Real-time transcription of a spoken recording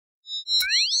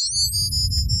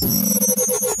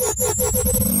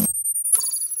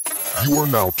You are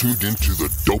now tuned into the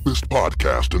dopest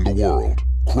podcast in the world,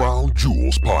 Krown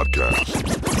Jewels Podcast.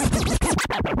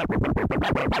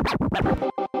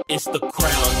 It's the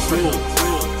Krown Jewels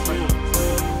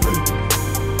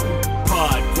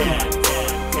Podcast.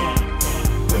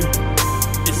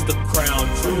 It's the Krown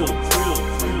Jewels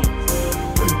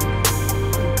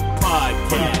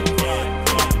Podcast.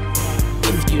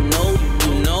 If you know,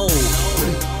 you know.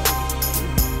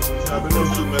 I've been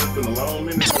those 2 minutes, been a long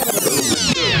minute.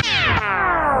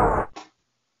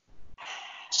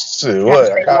 Shit, what?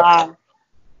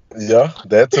 Yeah,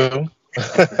 that too.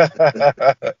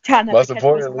 Most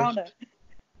importantly,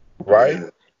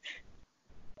 right?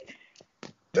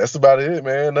 That's about it,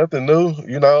 man. Nothing new.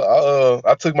 You know,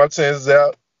 I took my chances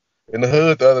out in the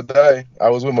hood the other day. I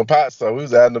was with my pops, so we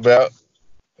was out and about.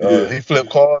 He flipped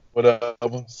cars,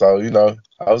 whatever. So, you know,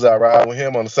 I was out riding with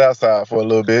him on the south side for a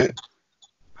little bit.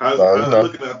 How's it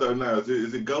looking out there now?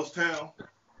 Is it ghost town?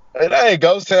 It ain't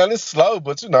ghost town. It's slow,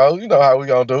 but you know how we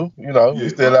gonna do. You know, we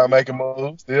still out making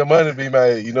moves. Still money to be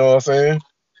made. You know what I'm saying?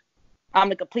 I'm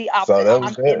the complete opposite. So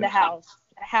I'm in the house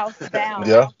down.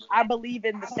 Yeah. I believe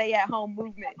in the stay-at-home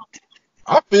movement.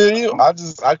 I feel you. I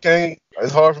can't.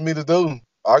 It's hard for me to do.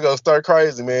 I go start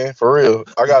crazy, man. For real.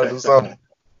 I gotta do something.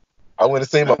 I went to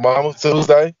see my mama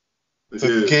Tuesday. Took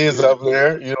the kids up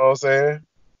there. You know what I'm saying?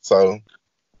 So.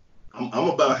 I'm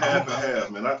about half and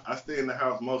half, man. I stay in the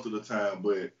house most of the time,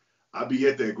 but I be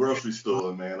at that grocery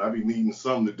store, man. I be needing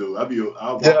something to do. I'll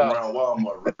walk around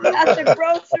Walmart. At the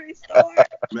grocery store.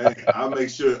 Man, I make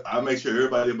sure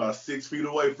everybody about 6 feet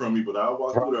away from me, but I'll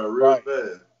walk through there real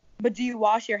fast. But do you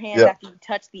wash your hands after you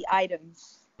touch the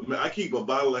items? Man, I keep a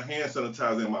bottle of hand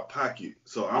sanitizer in my pocket,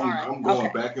 so I'm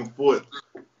going back and forth.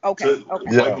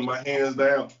 Wiping my hands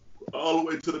down all the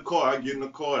way to the car. I get in the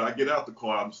car, I get out the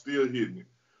car, I'm still hitting it.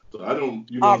 So I don't,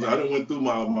 I done went through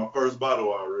my first bottle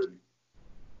already.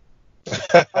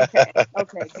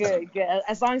 Okay, good.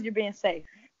 As long as you're being safe.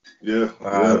 Yeah.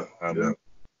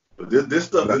 But this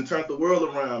stuff done turned the world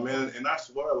around, man. And I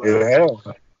swear,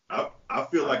 I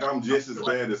feel like I'm just as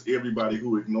bad as everybody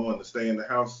who ignoring the stay in the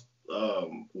house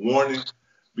warning.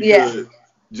 Because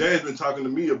Jane's been talking to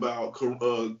me about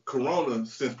Corona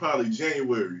since probably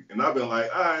January. And I've been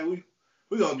like, all right,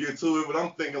 we're going to get to it. But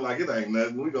I'm thinking like, it ain't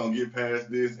nothing. We're going to get past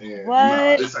this. And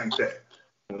nah, this ain't that.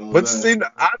 But see,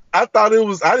 I thought it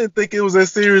was. I didn't think it was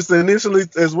as serious initially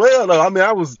as well, though. I mean,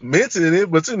 I was mentioning it,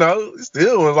 but you know, it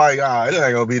still was like, it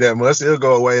ain't gonna be that much. It'll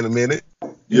go away in a minute.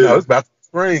 You know, it's about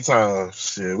springtime.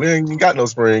 Shit, we ain't got no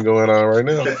spring going on right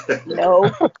now.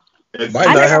 No,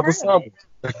 might not have a summer.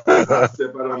 I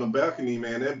step out on the balcony,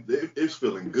 man. It's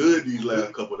feeling good these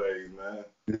last couple of days, man.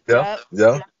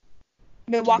 Yeah.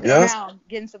 Been walking around,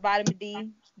 getting some vitamin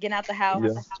D. Getting out the house.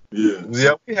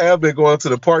 Yeah, we have been going to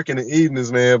the park in the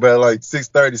evenings, man, about like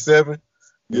 6:37.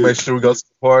 Make sure we go to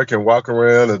the park and walk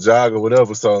around and jog or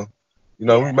whatever. So, you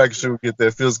know, we making sure we get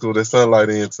that physical, that sunlight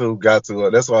in too. Got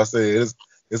to. That's why I said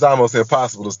it's almost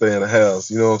impossible to stay in the house.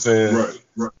 You know what I'm saying?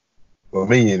 Right. For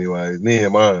me, anyway. Me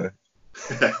and mine.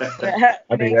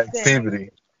 I need activity.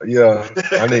 Yeah,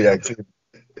 I need activity.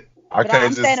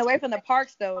 I'm staying away from the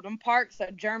parks, though. Them parks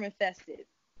are germ infested.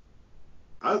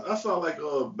 I saw like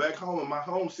back home in my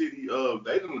home city,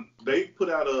 they put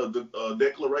out a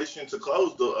declaration to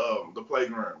close the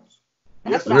playgrounds.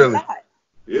 That's really?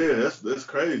 Yeah, that's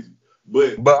crazy.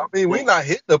 But I mean, we not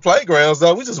hitting the playgrounds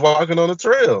though. We just walking on the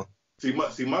trail. See my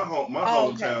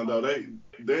hometown though, they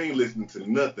ain't listening to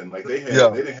nothing. Like they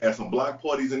didn't have some block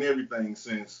parties and everything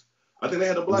since I think they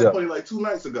had a block party like 2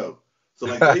 nights ago. So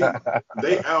like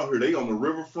they out here, they on the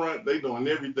riverfront, they doing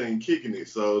everything, kicking it.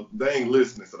 So they ain't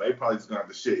listening. So they probably just gonna have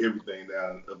to shut everything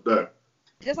down up there.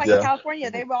 Just like in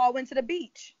California, they all went to the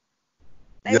beach.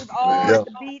 They was all at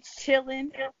the beach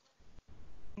chilling.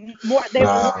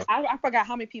 I forgot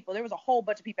how many people. There was a whole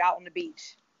bunch of people out on the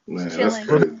beach. Man,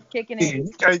 chilling, kicking it. You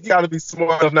gotta be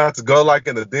smart enough not to go like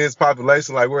in a dense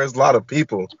population, like where there's a lot of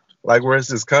people, like where it's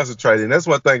just concentrated. And that's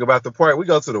one thing about the park. We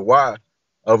go to the Y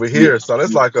over here, so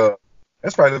that's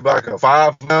probably like a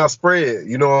 5-mile spread,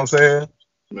 you know what I'm saying?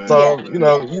 Man. So, you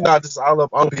know, you're not just all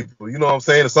up on people, you know what I'm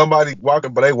saying? If somebody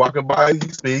walking by,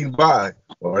 you speeding by.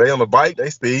 Or they on the bike, they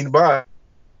speeding by.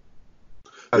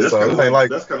 Yeah, so it ain't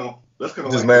like that's kind of just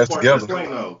like mash the together.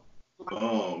 Plano,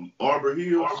 Arbor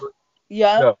Hills.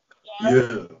 Yeah,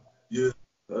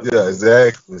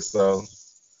 exactly. So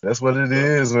that's what it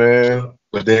is, man.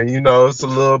 But then, you know, it's a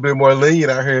little bit more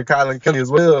lenient out here in Collin County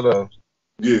as well, though.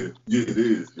 Yeah, it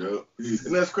is. Yeah.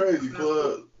 And that's crazy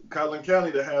for Collin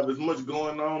County to have as much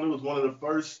going on. It was one of the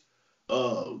first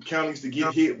counties to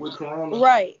get hit with Corona.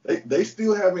 Right. They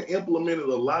still haven't implemented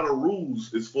a lot of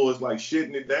rules as far as like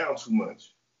shutting it down too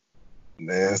much.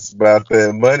 Man, it's about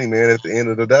that money, man. At the end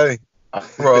of the day, I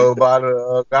rode by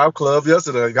the golf club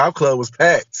yesterday. The golf club was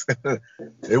packed.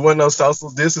 It wasn't no social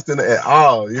distancing at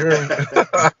all. You hear me?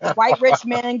 White rich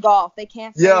men in golf. They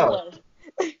can't stay away.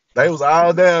 They was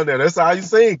all down there. That's all you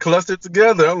seen, clustered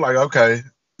together. I'm like, okay,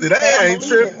 they ain't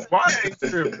tripping. Why ain't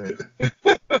tripping?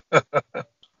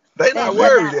 They not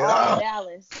worried at all.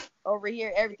 Dallas. Over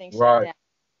here, everything's shut down.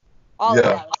 All of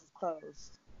Dallas is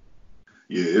closed.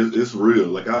 Yeah, it's real.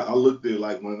 Like I looked at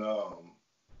like when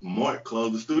Mark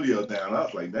closed the studio down. I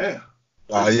was like, damn.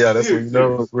 Oh yeah, that's when you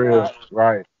know it's real,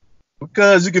 right?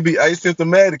 Because you can be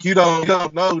asymptomatic. You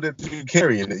don't know that you're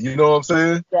carrying it. You know what I'm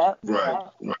saying? Yeah.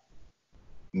 Right.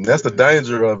 And that's the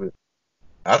danger of it.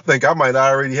 I think I might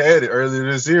already had it earlier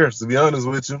this year, to be honest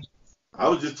with you. I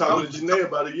was just talking to Janae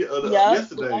about it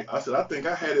yesterday. I said, I think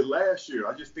I had it last year.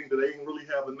 I just think that they didn't really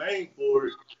have a name for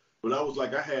it. But I was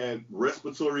like, I had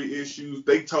respiratory issues.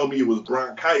 They told me it was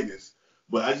bronchitis,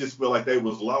 but I just felt like they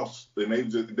was lost.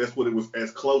 And that's what it was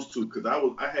as close to. Because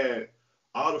I had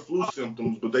all the flu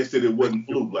symptoms, but they said it wasn't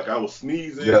flu. Like I was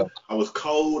sneezing, I was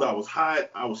cold, I was hot,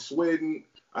 I was sweating.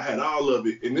 I had all of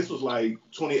it. And this was like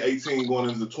 2018 going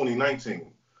into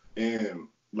 2019. And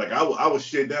like I was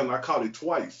shut down. I caught it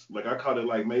twice. Like I caught it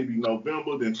like maybe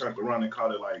November, then turned around and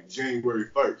caught it like January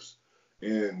 1st.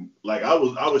 And like I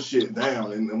was shut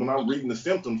down. And when I'm reading the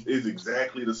symptoms, it's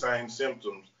exactly the same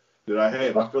symptoms that I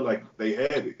had. I feel like they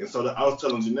had it. And so I was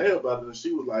telling Janae about it, and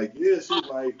she was like,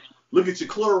 look at your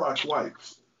Clorox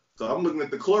wipes. So I'm looking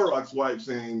at the Clorox wipes,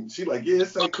 and she like,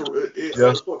 it's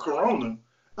for Corona.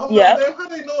 I'm like, damn, how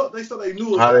they know it? They said they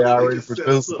knew how about they it. already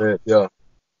produced it,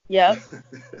 Yep.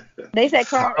 They said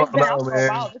Corona, it's been out for a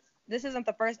while. This isn't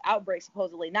the first outbreak,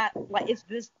 supposedly. Not like this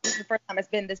is the first time it's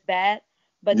been this bad,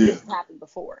 but this has happened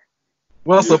before.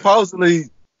 Well, supposedly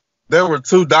there were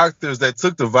 2 doctors that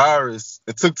took the virus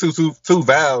and took two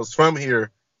vials from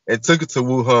here and took it to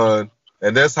Wuhan,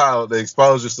 and that's how the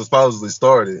exposure supposedly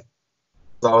started.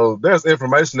 So there's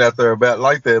information out there about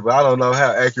like that, but I don't know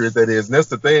how accurate that is. And that's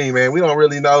the thing, man. We don't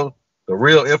really know the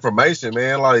real information,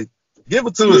 man. Like, give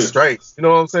it to us straight. You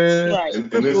know what I'm saying? Right.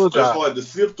 And it's hard to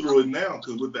sift through it now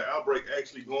because with the outbreak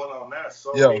actually going on now,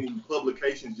 so many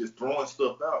publications just throwing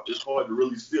stuff out. It's hard to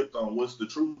really sift on what's the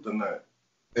truth in that.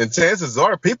 And chances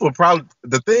are people probably,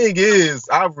 the thing is,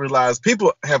 I've realized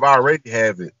people have already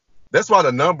have it. That's why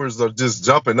the numbers are just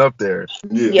jumping up there.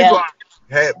 Yeah. People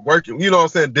had working, you know what I'm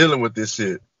saying, dealing with this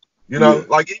shit. You know,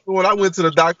 like even when I went to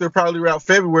the doctor probably around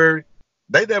February,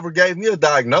 they never gave me a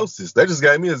diagnosis. They just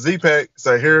gave me a Z-Pack,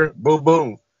 say here, boom,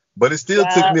 boom. But it still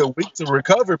took me a week to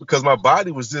recover because my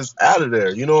body was just out of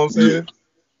there. You know what I'm saying?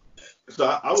 So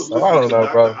I was listening to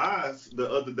Dr. Oz the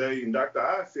other day, and Dr.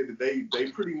 Oz said that they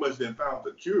pretty much done found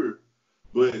the cure,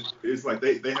 but it's like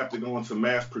they have to go into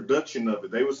mass production of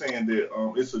it. They were saying that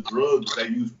it's a drug that they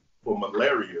use for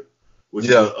malaria, which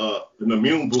is an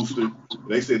immune booster.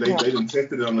 They said they done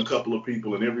tested it on a couple of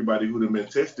people, and everybody who done been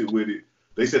tested with it,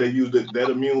 they said they used that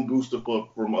immune booster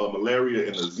from malaria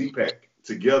and a Z-Pack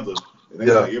together. And they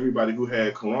like everybody who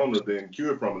had corona then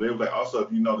cured from it. They was like, also,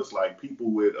 if you notice, like people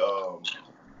with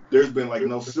there's been like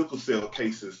no sickle cell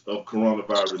cases of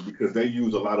coronavirus because they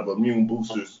use a lot of immune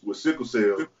boosters with sickle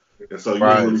cell, and so you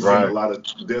really see a lot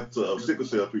of deaths of sickle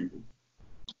cell people.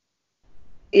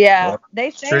 Yeah, they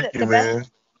say that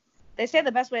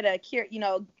the best way to cure,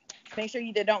 make sure you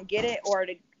either don't get it or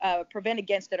to prevent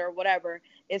against it or whatever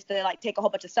is to like take a whole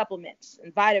bunch of supplements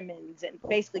and vitamins and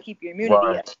basically keep your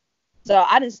immunity up. So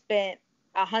I just spent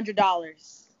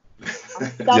 $100.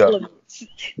 Supplements.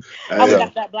 I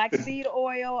got that black seed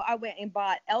oil. I went and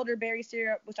bought elderberry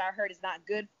syrup, which I heard is not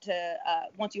good to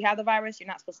once you have the virus, you're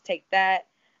not supposed to take that.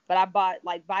 But I bought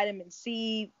like vitamin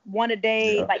C, 1 a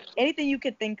day, like anything you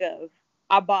could think of,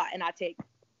 I bought and I take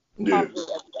every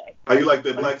day. How you like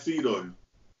that black seed oil?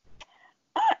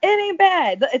 It ain't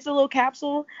bad. It's a little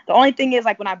capsule. The only thing is,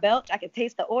 like, when I belch, I can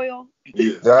taste the oil.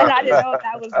 Yeah. And I didn't know if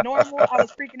that was normal. I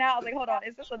was freaking out. I was like, hold on,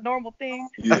 is this a normal thing?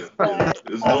 Yeah. But,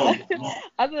 it's normal.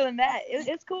 Other than that,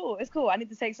 it's cool. It's cool. I need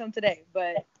to take some today.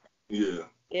 But, yeah.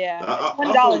 Yeah. I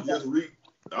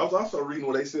was also reading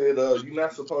where they said you're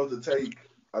not supposed to take,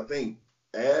 I think,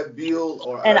 Advil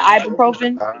or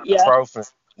ibuprofen.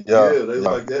 Ibuprofen. Yeah, they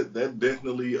like that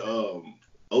definitely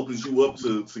opens you up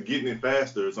to getting it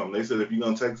faster or something. They said if you're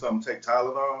going to take something, take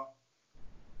Tylenol.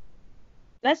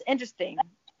 That's interesting.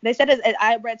 They said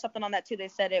I read something on that too. They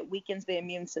said it weakens the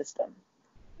immune system.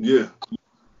 Yeah.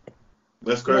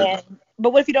 That's crazy. Yeah.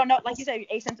 But what if you don't know, like you said,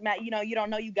 you're asymptomatic, you don't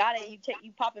know you got it,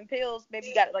 you popping pills, maybe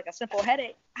you got like a simple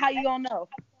headache. How you gonna know?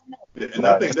 And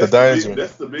I think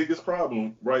that's the biggest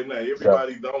problem right now.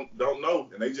 Everybody don't know,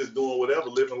 and they just doing whatever,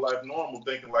 living life normal,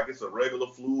 thinking like it's a regular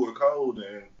flu or cold,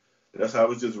 and that's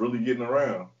how it's just really getting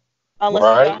around.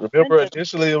 Right. Remember,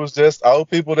 initially it was just old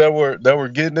people that were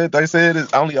getting it. They said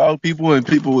it's only old people and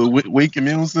people with weak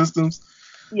immune systems.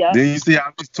 Yeah. Then you see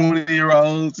all these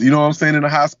 20-year-olds, you know what I'm saying, in the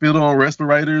hospital on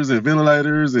respirators and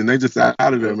ventilators, and they just out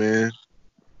of there, man.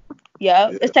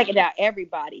 Yeah, it's taking down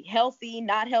everybody. Healthy,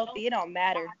 not healthy, it don't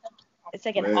matter. It's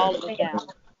taking all of it down.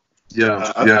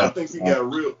 Yeah, I think it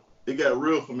got real. It got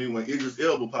real for me when Idris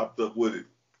Elba popped up with it.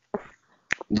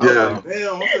 Yeah. I was like,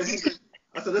 damn.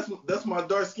 I said that's my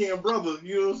dark skinned brother.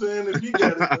 You know what I'm saying? If you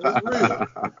got it, that's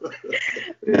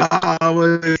real. I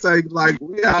always say like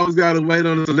we always gotta wait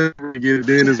on the celebrity to get it.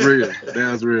 Then it's real.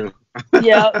 That's real.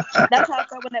 Yeah, that's how I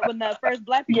felt when the first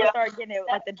black people started getting it,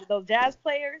 like those jazz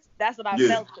players. That's what I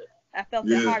felt it. I felt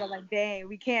it hard. I'm like, dang,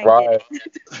 we can't get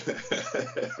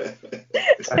it.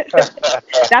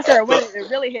 That's where it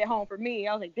really hit home for me.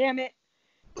 I was like, damn it.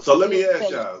 So let me ask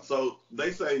y'all. So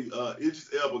they say Idris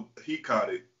Elba, he caught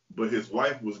it, but his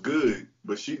wife was good,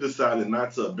 but she decided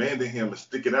not to abandon him and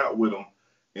stick it out with him,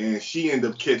 and she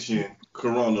ended up catching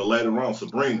corona later on,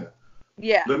 Sabrina.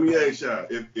 Yeah. Let me ask y'all,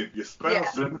 if your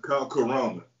spouse caught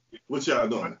corona, what y'all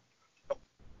doing?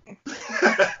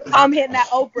 I'm hitting that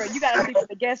Oprah. You gotta sleep at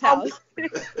the guest house.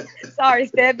 Sorry,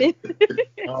 Stebby.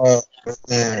 It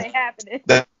ain't happening.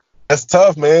 That's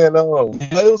tough, man. There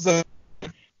was a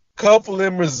couple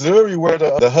in Missouri where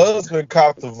the husband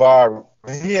caught the virus.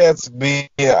 He had to be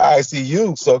in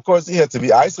ICU, so of course he had to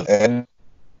be isolated.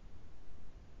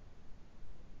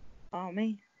 Oh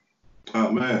man. Oh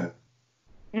man.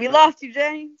 We lost you,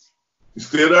 James. You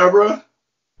still there, bro?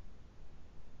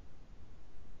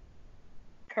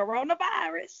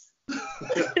 Coronavirus.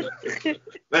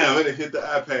 Damn, it hit the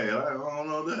iPad. I don't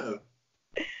know that.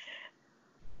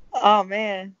 Oh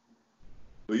man.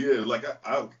 But yeah, like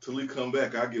I till he come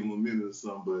back, I'll give him a minute or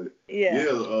something. But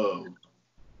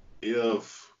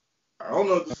if I don't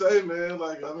know what to say, man.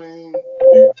 Like I mean,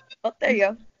 there you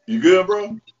go. You good,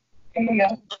 bro?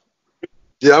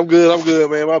 Yeah, I'm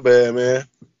good, man. My bad, man.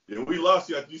 Yeah, we lost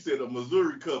you after you said a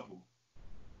Missouri couple.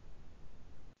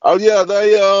 Oh yeah,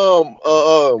 they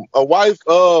a wife,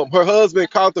 her husband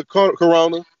caught the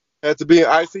corona, had to be in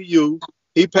ICU.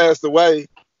 He passed away.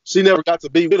 She never got to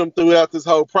be with him throughout this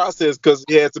whole process because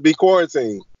he had to be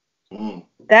quarantined.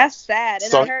 That's sad.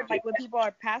 And I heard like when people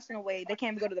are passing away, they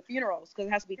can't even go to the funerals because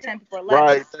it has to be 10 people or less.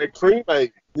 Right, they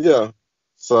cremate. Yeah.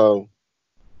 So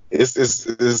it's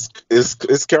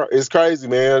crazy,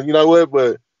 man. You know what?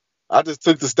 But I just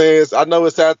took the stance. I know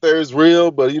it's out there, it's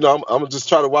real, but you know, I'm just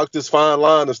trying to walk this fine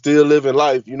line of still living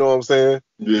life. You know what I'm saying?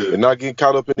 Yeah. And not getting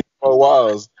caught up in these 4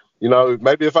 walls. You know,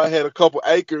 maybe if I had a couple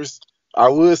acres, I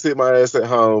would sit my ass at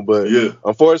home. But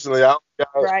unfortunately, I don't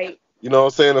got, you know what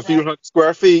I'm saying, a few hundred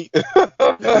square feet. You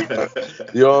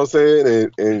know what I'm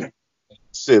saying? And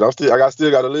shit, I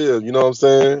still got to live. You know what I'm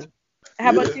saying?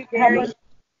 How about you, Gary?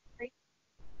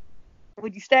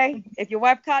 Would you stay if your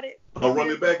wife caught it? Oh, run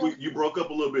it back. You broke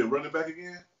up a little bit. Run it back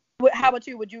again. How about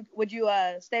you? Would you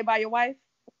stay by your wife?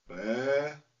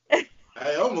 Man, hey,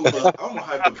 I'm a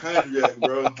hypochondriac,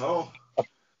 bro.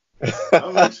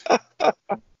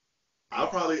 I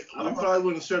probably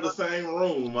wouldn't share the same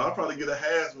room. I'd probably get a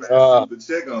hazmat suit to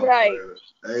check on. Right.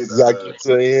 Hey, exactly. To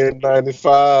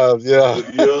N95, yeah.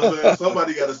 You know what I'm saying?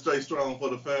 Somebody got to stay strong for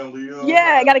the family. You know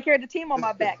I got to carry the team on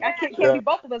my back. I can't be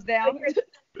both of us down.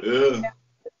 Yeah.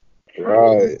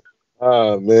 Right.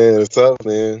 Oh man, it's tough,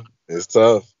 man. It's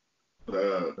tough.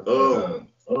 So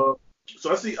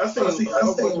I was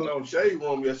watching on Shade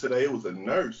Room yesterday. It was a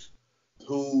nurse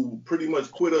who pretty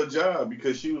much quit her job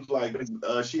because she was like,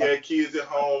 she had kids at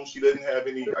home. She didn't have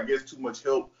any, I guess, too much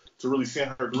help to really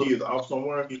send her kids off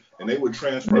somewhere. And they would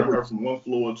transfer her from one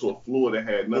floor to a floor that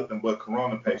had nothing but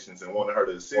corona patients and wanted her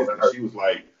to assist. And she was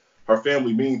like, her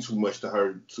family mean too much to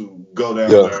her to go down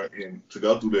there and to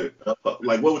go through that.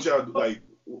 Like, what would y'all do? Like,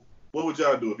 what would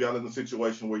y'all do if y'all in a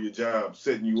situation where your job's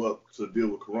setting you up to deal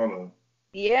with corona?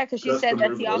 Yeah, because she said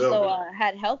that she also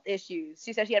had health issues.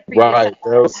 She said she had previous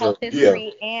health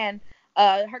history, and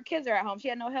her kids are at home. She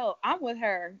had no help. I'm with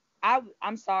her.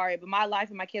 I'm sorry, but my life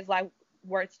and my kids' life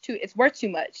it's worth too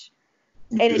much.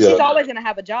 And she's always gonna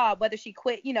have a job, whether she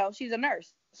quit. You know, she's a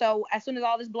nurse. So as soon as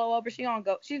all this blow over, she's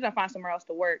gonna find somewhere else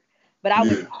to work. But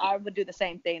I would do the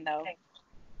same thing though.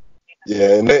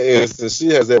 Yeah, in that instance, she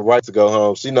has that right to go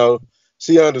home.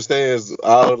 She understands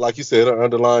all, like you said, her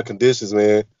underlying conditions,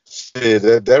 man. Shit,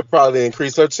 that probably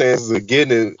increased her chances of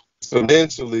getting it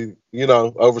exponentially,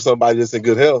 over somebody that's in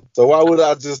good health. So why would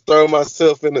I just throw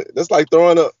myself in that's like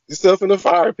throwing yourself in the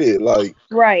fire pit. Like,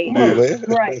 right. Come on, man.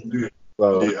 Right.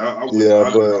 So, I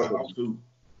but too.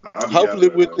 I'd be hopefully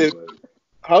out with there, it,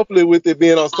 hopefully with it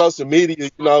being on social media,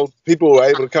 people were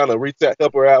able to kind of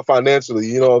help her out financially.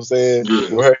 You know what I'm saying?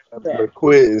 Yeah. With her having to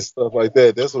quit and stuff like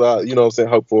that. That's what I,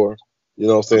 hope for. In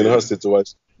her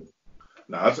situation.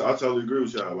 Nah, I totally agree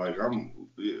with y'all. Like,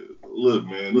 look,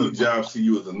 man, these jobs see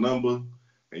you as a number,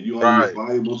 and you only as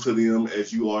valuable to them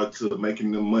as you are to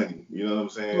making them money. You know what I'm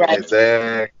saying? Right.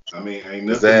 Exactly. I mean, ain't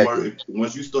nothing worth.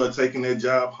 Once you start taking that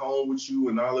job home with you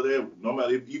and all of that, no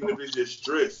matter even if it's just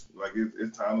stress, like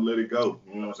it's time to let it go.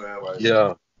 You know what I'm saying? Like,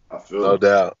 yeah, I feel no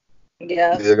doubt.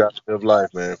 Yeah. You got to live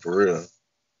life, man, for real.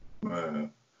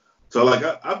 Man. So like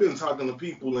I've been talking to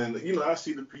people, and I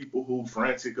see the people who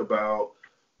frantic about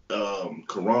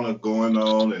Corona going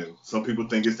on, and some people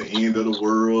think it's the end of the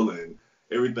world and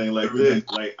everything like that.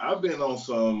 Like, I've been on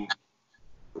some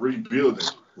rebuilding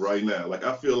right now. Like,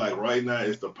 I feel like right now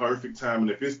is the perfect time,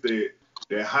 and if it's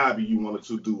that hobby you wanted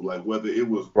to do, like whether it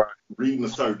was reading a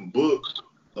certain book,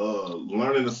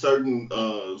 learning a certain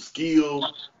skill,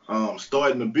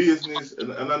 starting a business,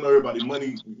 and I know everybody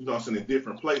money, in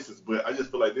different places, but I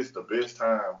just feel like this is the best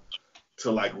time to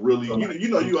like really,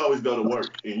 you always go to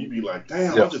work and you be like,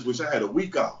 damn, I just wish I had a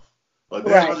week off, or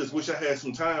damn, I just wish I had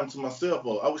some time to myself,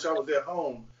 or I wish I was at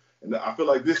home. And I feel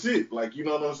like this it, like, you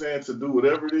know what I'm saying, to do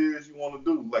whatever it is you want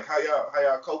to do. Like, how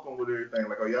y'all coping with everything?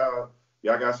 Like,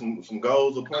 y'all got some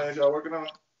goals or plans y'all working on?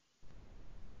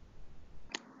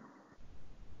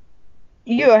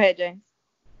 You go ahead, James.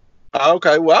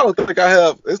 Okay, well, I don't think I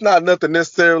have. It's not nothing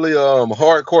necessarily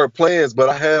hardcore plans, but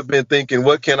I have been thinking,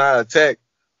 what can I attack?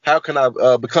 How can I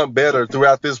become better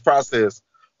throughout this process?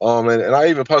 And I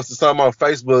even posted something on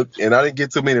Facebook, and I didn't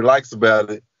get too many likes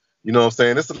about it. You know what I'm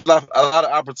saying? There's a lot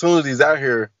of opportunities out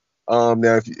here.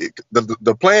 Now,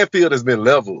 the playing field has been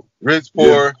leveled. Rich,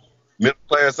 poor, middle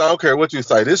class, I don't care what you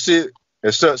say. This shit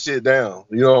has shut shit down.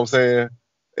 You know what I'm saying?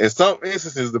 In some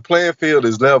instances, the playing field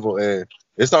is level, and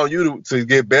it's on you to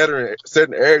get better in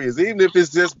certain areas, even if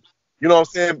it's just,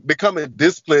 becoming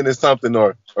disciplined in something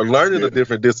or learning a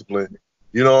different discipline.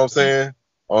 You know what I'm saying?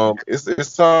 It's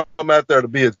something out there to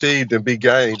be achieved and be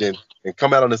gained and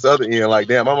come out on this other end like,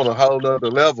 damn, I'm on a whole nother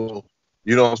level.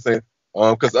 You know what I'm saying?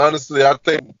 Because honestly, I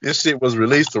think this shit was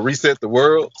released to reset the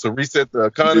world, to reset the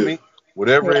economy,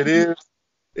 whatever it is.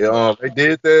 They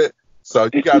did that. So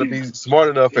you got to be smart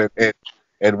enough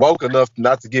and woke enough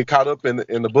not to get caught up in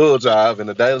the bull jive and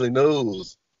the daily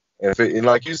news. And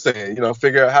like you said,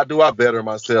 figure out, how do I better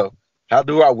myself? How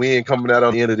do I win coming out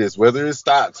on the end of this? Whether it's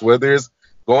stocks, whether it's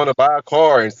going to buy a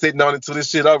car and sitting on it till this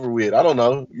shit over with. I don't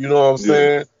know. You know what I'm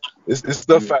saying? It's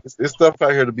stuff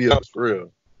out here to be honest, for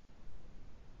real.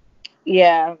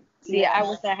 Yeah. See, I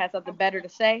wish I had something better to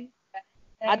say.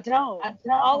 I don't.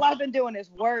 All I've been doing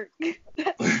is work.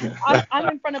 I'm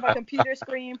in front of a computer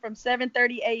screen from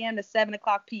 7:30 a.m. to 7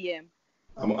 o'clock p.m.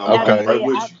 I'm right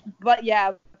with you. But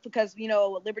yeah, because,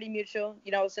 Liberty Mutual,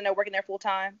 sitting there working there full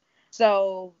time.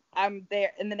 So I'm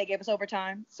there, and then they gave us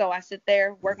overtime. So I sit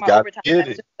there, work my overtime. And as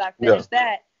soon as I finish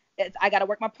that, I got to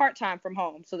work my part-time from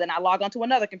home. So then I log onto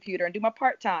another computer and do my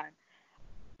part-time.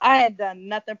 I had done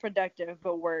nothing productive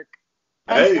but work.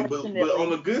 Hey, but on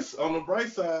the bright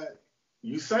side,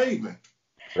 you saving.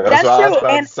 That's true,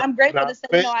 and I'm grateful to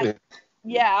say,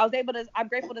 I'm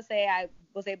grateful to say I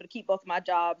was able to keep both of my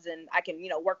jobs, and I can,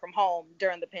 work from home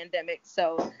during the pandemic.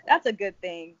 So that's a good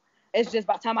thing. It's just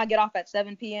by the time I get off at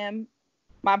 7 p.m.,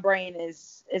 my brain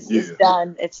is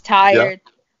done. It's tired.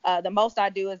 Yeah. The most I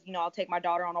do is, I'll take my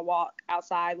daughter on a walk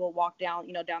outside. We'll walk down,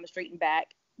 down the street and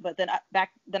back. But then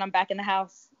I'm back in the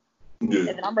house, and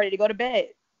then I'm ready to go to bed.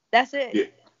 That's it. Yeah.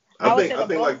 I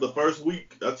think like the first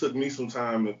week, that took me some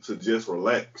time to just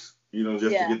relax, just to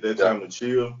get that time to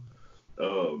chill.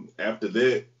 After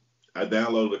that, I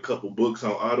downloaded a couple books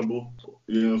on Audible,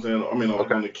 you know what I'm saying? I mean,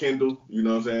 on the Kindle, you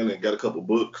know what I'm saying? And got a couple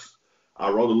books. I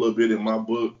wrote a little bit in my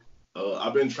book.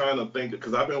 I've been trying to think,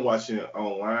 because I've been watching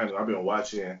online, and I've been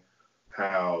watching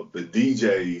how the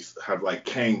DJs have like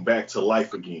came back to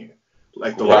life again.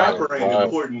 Like the rapper ain't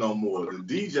important no more. The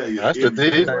DJ is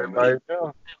everything right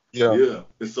now. Yeah.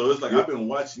 And so it's like I've been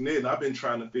watching it, and I've been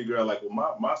trying to figure out, like,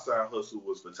 well, my side hustle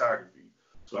was photography.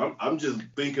 So I'm just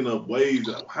thinking of ways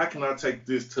of how can I take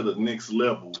this to the next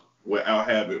level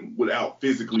without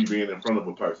physically being in front of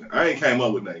a person. I ain't came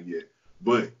up with nothing yet,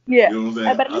 but you know what I'm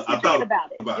saying? But at least you're thinking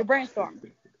about it. You're brainstorming. I thought about it. You're brainstorming.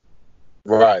 Yeah.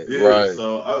 Right, Yeah, right.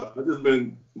 so I just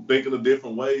been thinking of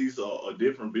different ways or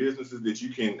different businesses that you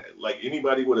can, like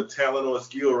anybody with a talent or a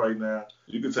skill right now,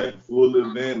 you can take full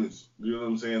advantage. You know what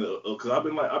I'm saying? Because I've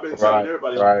been telling Right,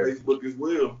 everybody on right. Facebook as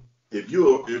well. If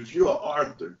you're an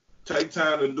author, take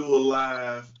time to do a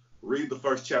live, read the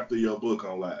first chapter of your book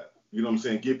on live. You know what I'm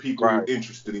saying? Get people Right.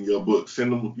 interested in your book.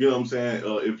 Send them. You know what I'm saying?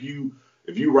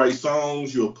 If you write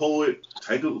songs, you're a poet,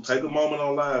 take a moment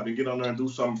on live and get on there and do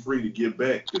something free to give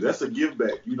back. Because that's a give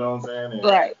back, you know what I'm saying? And,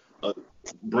 Right.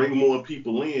 bring more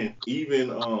people in. Even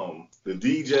the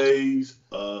DJs,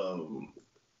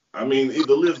 I mean,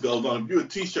 the list goes on. If you're a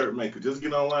t-shirt maker, just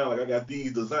get online. Like, I got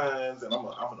these designs, and I'm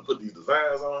gonna put these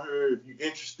designs on here. If you're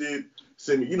interested,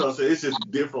 send me. You know what I'm saying? It's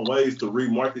just different ways to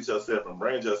remarket yourself and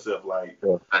brand yourself. Like,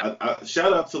 Yeah. I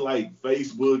shout out to like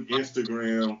Facebook,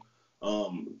 Instagram,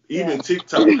 even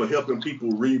TikTok for helping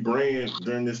people rebrand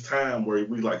during this time where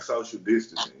we like social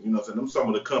distancing. You know what I'm saying? Them some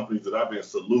of the companies that I've been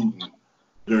saluting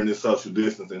during this social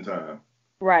distancing time.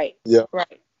 Right. Yeah.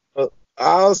 Right.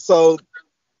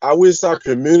 I wish our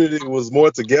community was more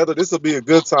together. This would be a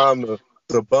good time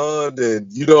to bond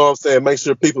and, you know what I'm saying, make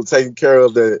sure people taken care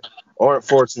of that aren't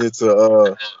fortunate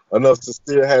to enough to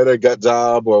still have their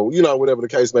job or, you know, whatever the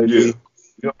case may be. Yeah. You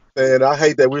know what I'm saying? I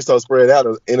hate that we're so spread out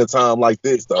in a time like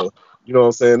this, though. You know what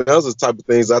I'm saying? Those are the type of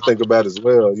things I think about as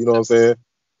well. You know what I'm saying?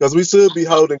 Because we should be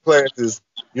holding classes.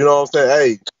 You know what I'm saying?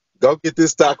 Hey, go get this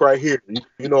stock right here.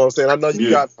 You know what I'm saying? I know you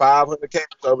got 500 cash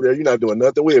over there. You're not doing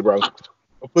nothing with it, bro.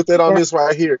 Put that on this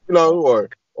right here, you know, or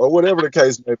whatever the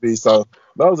case may be. So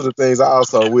those are the things I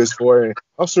also wish for, and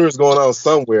I'm sure it's going on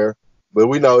somewhere, but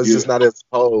we know it's just not as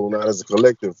a whole, not as a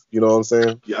collective. You know what I'm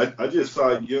saying? Yeah, I just saw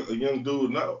a young dude.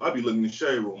 Now I be looking in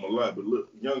Shade Room a lot, but look,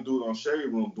 young dude on Shade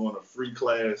Room doing a free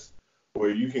class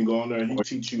where you can go on there and he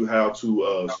teach you how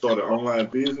to start an online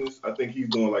business. I think he's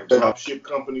doing like drop ship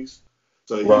companies.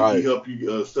 So he help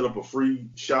you set up a free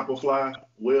Shopify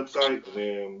website, and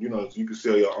then, you know, you can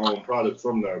sell your own products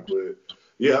from there. But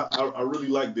yeah, I really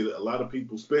like that. A lot of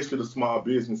people, especially the small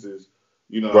businesses,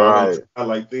 you know, I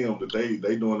like them that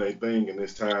they doing their thing in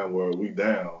this time where we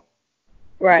down.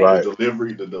 Right.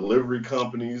 The delivery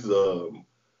companies,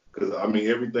 because I mean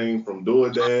everything from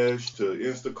DoorDash to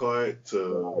Instacart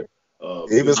to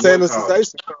even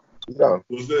sanitization. Yeah.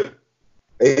 What's that?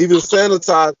 Even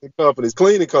sanitizing companies,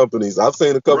 cleaning companies. I've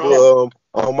seen a couple of them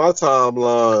on my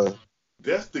timeline.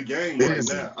 That's the game right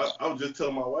now. I was just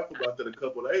telling my wife about that a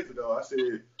couple of days ago. I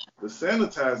said the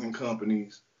sanitizing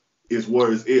companies is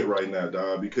where it's at right now,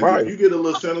 dog. Because if you get a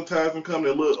little sanitizing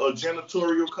company, a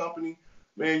janitorial company,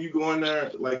 man, you go in there,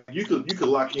 like you could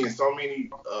lock in so many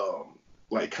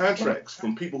like contracts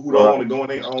from people who don't want to go in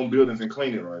their own buildings and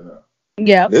clean it right now.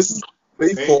 Yeah. This is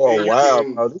for a while.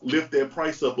 You can lift that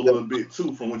price up a little bit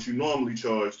too from what you normally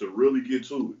charge to really get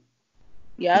to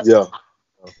it. Yep. Yeah.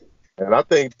 And I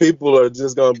think people are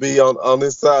just gonna be on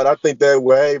this side. I think that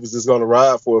wave is just gonna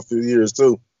ride for a few years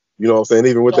too. You know what I'm saying?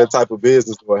 Even with that type of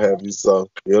business, what have you. So,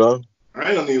 you know. I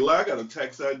ain't gonna need to lie. I got a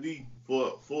tax ID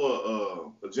for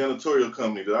a janitorial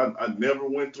company that I never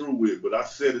went through with, but I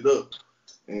set it up,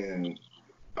 and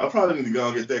I probably need to go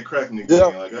and get that cracking again. Yeah.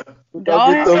 Like, go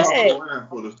ahead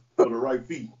for the right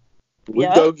fee. We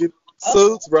go get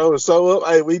suits, bro, and show up.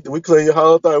 Hey, we clean your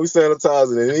whole thing. We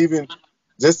sanitize it, and even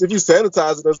just if you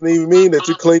sanitize it doesn't even mean that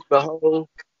you clean the whole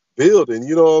building.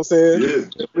 You know what I'm saying?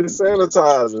 Yeah. We're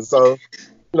sanitizing, so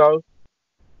you know.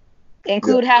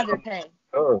 Include hazard pay.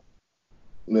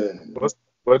 Man.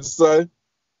 What'd you say?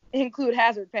 Include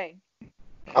hazard pay.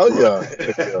 Oh yeah.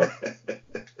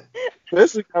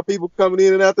 Especially got people coming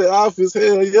in and out the office.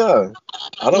 Hell yeah.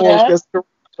 I don't want to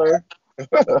get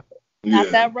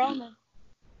Not that Rona.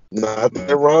 Not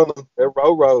that Rona. That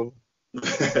Ro-Ro.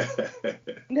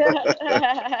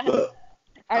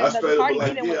 I straight up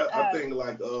like, I think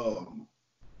like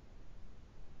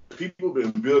people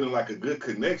been building like a good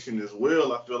connection as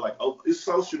well. I feel like it's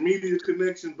social media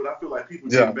connection, but I feel like people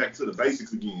getting back to the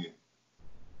basics again.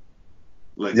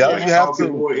 Like you have to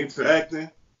more interacting.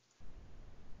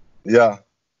 Yeah.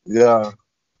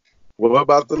 What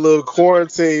about the little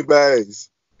quarantine bags?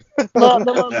 The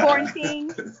little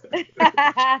quarantine.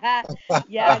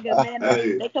 Yeah, good man.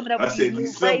 They coming up with these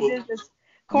new phrases.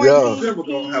 December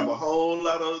gonna have a whole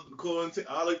lot of quarantine.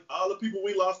 All the people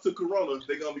we lost to Corona,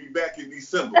 they're gonna be back in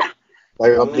December.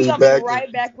 We're gonna be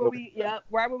right back where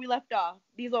right where we left off.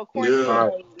 These little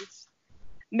quarantine days.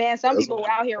 Man, some people were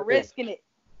out here risking it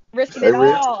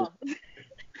all.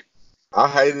 I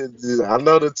hate it. I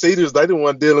know the cheaters, they the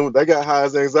one dealing with, they got high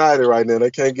anxiety right now. They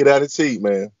can't get out and cheat,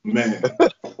 man.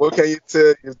 What can you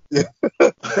tell you?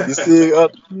 You see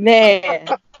up? Man,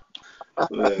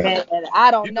 I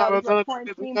don't know. All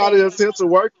the essential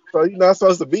workers so you're not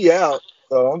supposed to be out.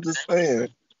 So I'm just saying.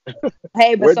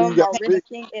 Hey, but Where do some you of them got are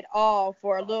risking it all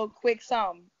for a little quick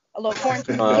something, a little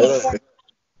quarantine. it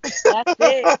That's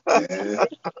it. Yeah.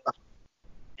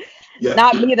 Yeah.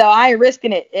 Not me though. I ain't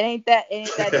risking it. It ain't that deep.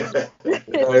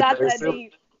 It's not that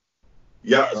deep.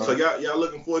 Yeah. So y'all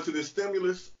looking forward to this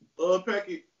stimulus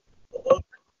packet?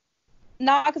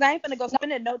 No, because I ain't finna go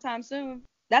spend it no time soon.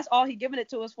 That's all he giving it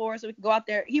to us for, so we can go out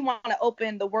there. He want to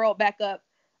open the world back up,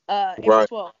 April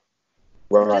 12th.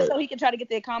 Right. Just so he can try to get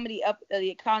the economy up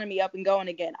and going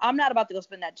again. I'm not about to go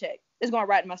spend that check. It's going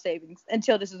right in my savings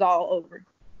until this is all over.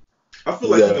 I feel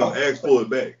like he's gonna ask for it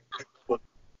back.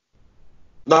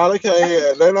 No, they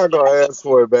can't. They're not gonna ask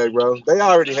for it back, bro. They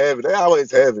already have it. They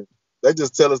always have it. They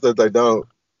just tell us that they don't.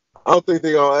 I don't think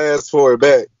they're gonna ask for it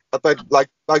back. I think, like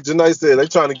Janae said, they're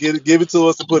trying to give it to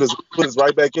us and put us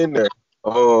right back in there.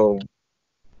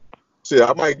 Shit,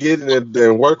 I might get it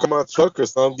and work on my truck or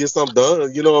something, get something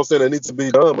done. You know what I'm saying? That needs to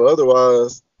be done, but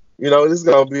otherwise, this is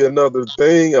gonna be another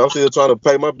thing. I'm still trying to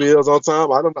pay my bills on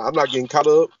time. I'm not getting caught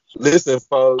up. Listen,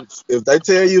 folks, if they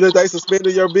tell you that they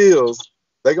suspended your bills,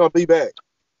 they're gonna be back.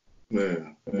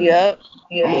 Man. Yep.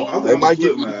 I think I'm gonna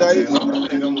flip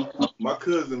mine, man. My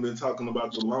cousin been talking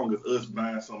about the longest us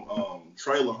buying some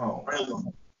trailer homes.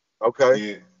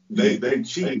 Okay. And they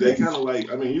cheap. They kind of like,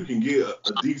 you can get a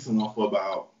decent one for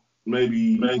about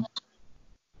maybe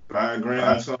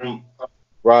 $5,000 or something.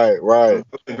 Right. I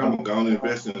think I'm gonna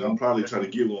invest in it. I'm probably trying to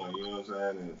get one, you know what I'm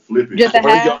saying, and flip it. Just to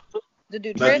have to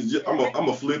do trips. I'm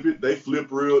gonna flip it. They flip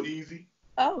real easy.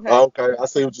 Oh, okay. Okay, I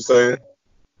see what you're saying.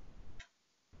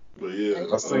 But yeah,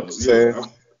 I see what you're saying.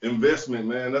 Investment,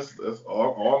 man. That's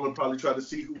all. I'm gonna probably try to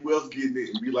see who else getting it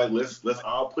and be like, let's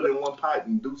all put in one pot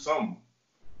and do something.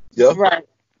 Yeah. Right.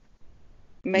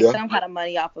 Make some kind of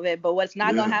money off of it. But what's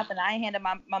not gonna happen, I ain't handing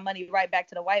my money right back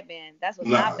to the white man. That's what's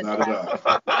not gonna happen.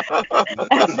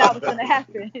 That's not what's gonna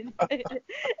happen.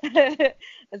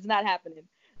 It's not happening.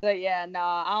 But yeah, no,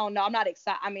 I don't know. I'm not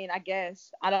excited. I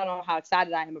guess I don't know how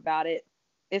excited I am about it.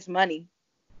 It's money.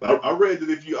 I read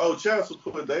that if you owe child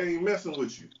support, they ain't messing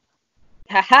with you.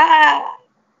 Ha ha.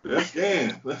 That's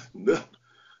scam.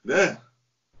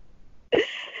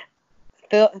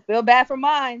 Feel bad for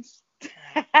mine.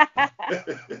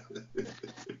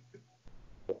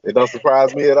 It don't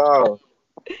surprise me at all.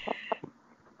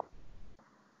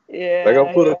 Yeah. They're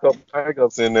gonna put a couple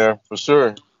backups in there for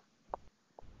sure.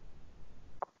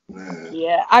 Man.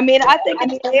 Yeah, I think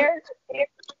it's fair.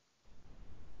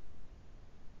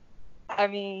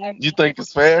 You think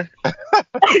it's fair?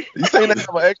 You seem to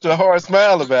have an extra hard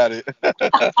smile about it.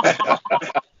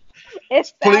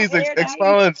 Please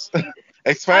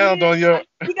expound on your.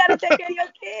 You gotta take care of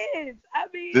your kids.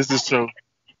 This is true.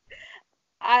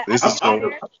 I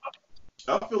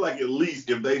feel like at least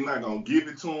if they not gonna give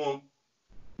it to them,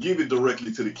 give it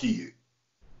directly to the kid.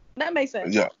 That makes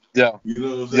sense. Yeah. You know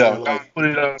what I'm saying? Yeah, like, put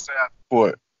it on child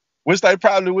support. Which they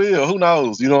probably will. Who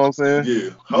knows? You know what I'm saying? Yeah,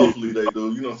 hopefully they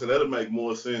do. You know what I'm saying? That'll make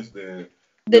more sense than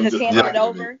just handing it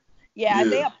over. Yeah,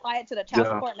 if they apply it to the child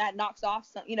support and that knocks off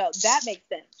some, that makes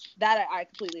sense. That I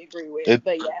completely agree with.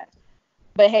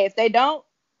 But hey, if they don't,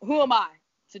 who am I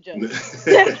to judge?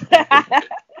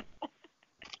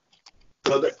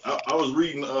 So I was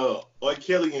reading R.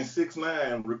 Kelly and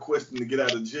 6ix9ine requesting to get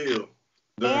out of jail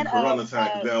during Corona time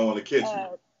because they don't want to catch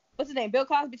you. What's his name? Bill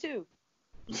Cosby too.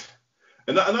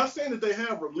 And I'm saying that they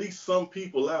have released some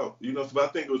people out, but I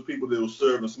think it was people that were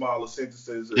serving smaller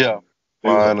sentences. And they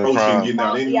were approaching getting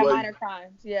out anyway. Yeah, minor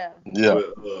crimes. Yeah.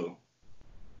 But,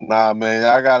 nah, man,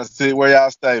 I gotta sit where y'all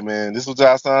stay, man. This is what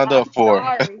y'all signed up for.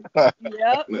 Sorry.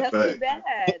 Yep, that's too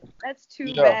bad. That's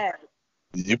too bad.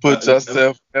 You put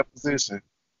yourself in that position.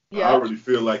 I already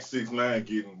feel like 6ix9ine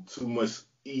getting too much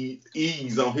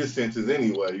ease on his sentence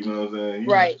anyway. You know what I'm saying?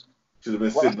 Right. Should have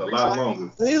been sitting a lot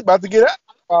longer. He's about to get out.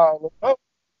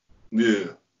 Yeah.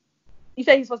 You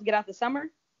say he's supposed to get out this summer?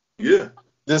 Yeah.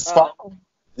 This fall.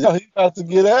 Yeah, he's about to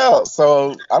get out.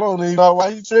 So I don't even know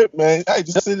why he tripped, man. Hey,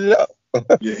 just sit it up.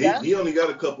 He only got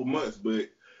a couple months, but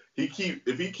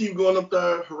if he keep going up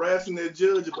there harassing that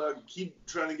judge about keep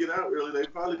trying to get out early, they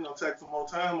probably gonna take some more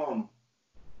time on him.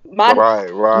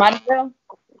 Right. Might as well.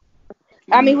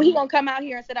 What he gonna come out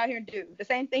here and sit out here and do? The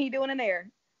same thing he doing in there.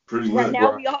 Pretty much. Right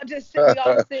now we all just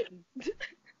sitting.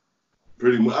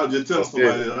 Pretty much. I was just telling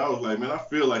somebody that I was like, man, I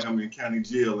feel like I'm in county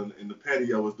jail and the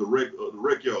patio is the rec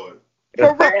yard.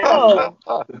 For real.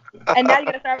 And now you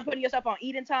gotta start putting yourself on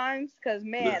eating times, cause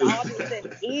man, all this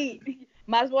is eat.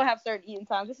 Might as well have certain eating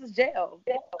times. This is jail.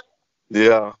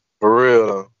 Yeah, for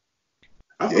real.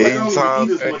 I feel like I don't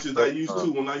even eat as much as I used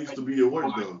to when I used to be at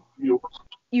work though.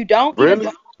 You don't? Really?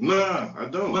 Nah, I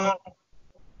don't.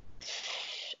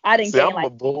 I didn't gain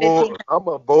like 15. I'm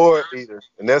a bored eater,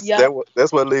 and that's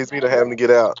what leads me to having to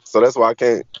get out. So that's why I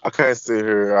can't sit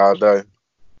here all day.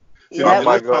 See,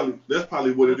 that's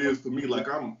probably what it is for me. Like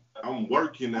I'm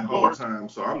working that whole time,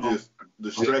 so I'm just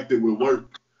distracted with work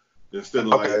instead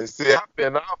of okay. See, I've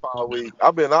been off all week.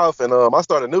 I've been off, and I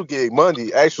start a new gig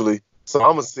Monday actually. So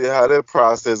I'm gonna see how that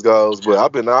process goes. But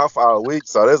I've been off all week,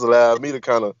 so that's allowed me to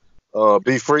kind of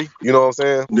be free. You know what I'm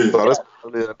saying? Yeah. So that's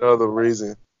probably another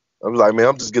reason. I'm like, man,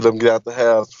 I'm just gonna get out the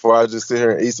house before I just sit here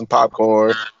and eat some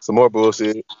popcorn, some more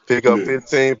bullshit, pick up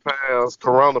 15 pounds,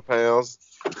 Corona pounds.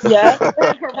 Yeah,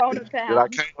 Corona pounds. That I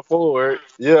can't afford.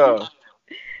 Yeah.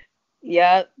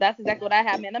 Yeah, that's exactly what I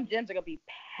have, man. Them gyms are gonna be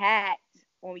packed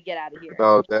when we get out of here.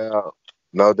 No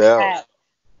doubt. Packed.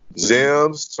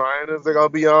 Gyms, trainers, they're gonna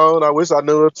be on. I wish I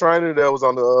knew a trainer that was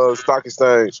on the stock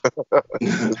exchange.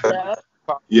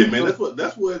 Yeah, man,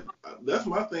 that's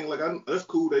my thing. Like, that's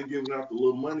cool they giving out the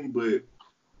little money, but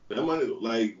that money,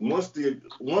 like, once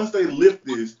they lift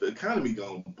this, the economy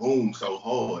gonna boom so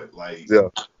hard. Like,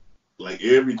 like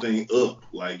everything up.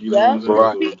 Like, you know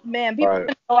what I'm saying? Man, people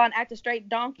finna go out and act a straight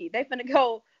donkey. They finna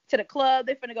go to the club.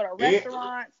 They finna go to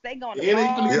restaurants. They going to bars. And they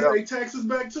finna get their taxes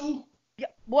back too. Yeah,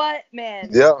 what, man?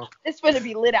 Yeah. It's finna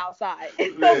be lit outside.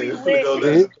 It's gonna be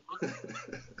lit.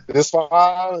 It's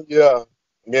fine. Yeah.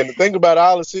 Man, the thing about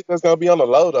all the shit that's gonna be on the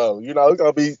low though, you know, it's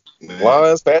gonna be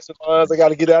lines, fashion lines. They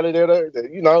gotta get out of there.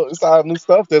 You know, it's all new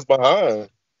stuff that's behind.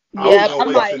 I was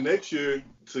gonna wait till next year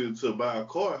to buy a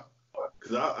car,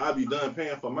 cause I'll be done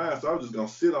paying for mine. So I was just gonna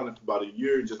sit on it for about a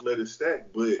year and just let it stack.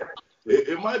 But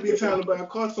it might be time to buy a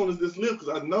car as soon as this lift, cause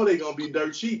I know they're gonna be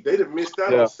dirt cheap. They done missed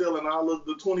out on selling all of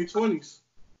the 2020s.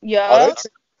 Yeah.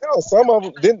 Some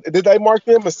of them did they mark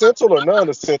them essential or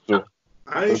non-essential?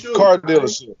 I ain't sure. Car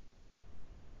dealership.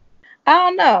 I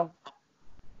don't know.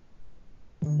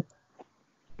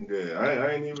 Yeah,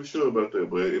 I ain't even sure about that.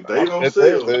 But if they don't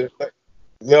sell,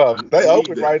 they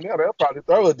open right now. They'll probably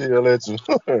throw a deal at you.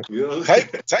 You know?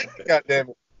 Take it,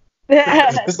 goddammit.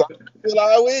 It's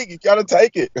all week. You gotta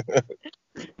take it.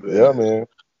 Yeah, man.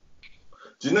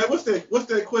 Janae, what's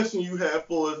that question you had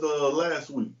for us last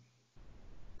week?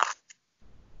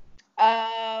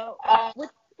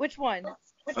 Which one?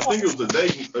 I think it was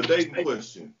a dating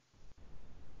question.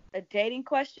 A dating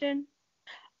question?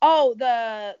 Oh,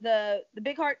 the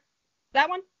big heart, that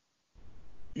one?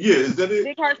 Yeah, is that it?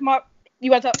 Big heart, smart.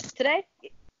 You want to talk today?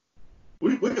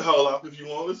 We can haul off if you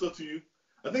want. It's up to you.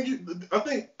 I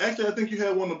think you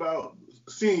had one about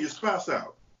seeing your spouse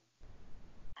out.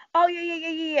 Oh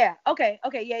yeah. Okay,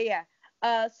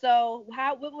 yeah. So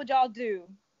what would y'all do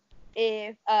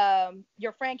if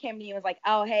your friend came to you and was like,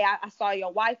 oh hey, I saw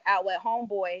your wife out with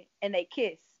homeboy and they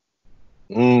kissed?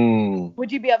 Would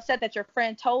you be upset that your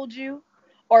friend told you,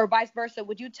 or vice versa?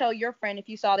 Would you tell your friend if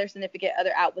you saw their significant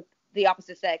other out with the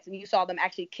opposite sex and you saw them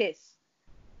actually kiss,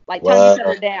 like tongue each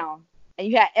other down, and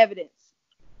you had evidence?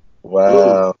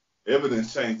 Wow. Ooh,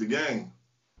 evidence changed the game.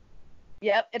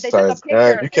 Yep. If they took a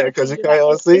picture, you can't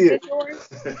unsee it.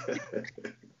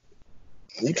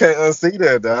 You can't unsee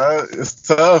that, dog. It's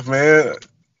tough, man.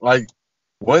 Like,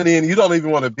 one end, you don't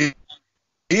even want to be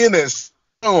in that.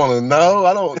 I don't want to know.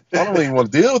 I don't even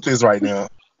want to deal with this right now.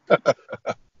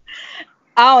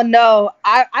 I don't know.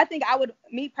 I think I would,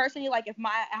 me personally, like if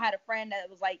I had a friend that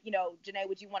was like, you know, Janae,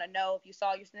 would you want to know if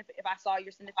I saw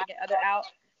your significant other out?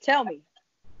 Tell me.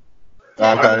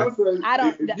 Okay. I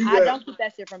don't keep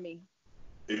that shit from me.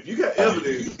 If you got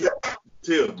evidence,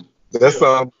 tell me. That's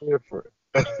something different.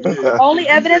 Yeah. Only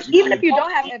evidence, even if you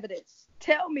don't have evidence,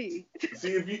 tell me. See,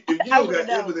 if you don't got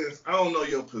evidence, I don't know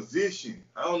your position.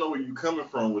 I don't know where you coming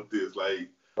from with this. Like,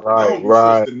 I don't be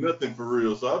trusting nothing for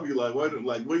real. So I'll be like,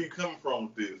 where you coming from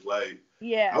with this? Like,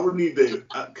 I would need that,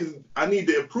 because I need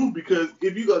that proof, because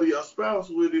if you go to your spouse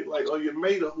with it, like, or your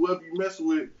mate or whoever you mess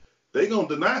with, they gonna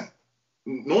deny it.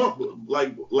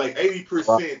 Like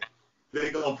 80%,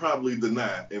 they gonna probably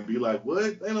deny and be like, what?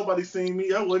 Ain't nobody seen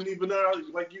me. I wasn't even there.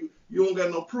 Like, you don't got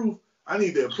no proof. I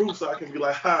need that proof so I can be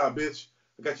like, hi, bitch.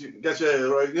 I got your ass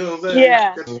right. You know what I'm saying?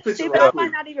 Yeah. Got your picture See, right but I quick.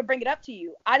 might not even bring it up to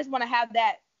you. I just want to have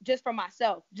that just for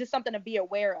myself, just something to be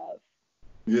aware of.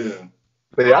 Yeah.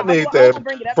 I need that. I won't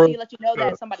bring it up to you, let you know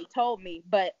that somebody told me,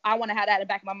 but I want to have that in the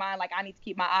back of my mind. Like, I need to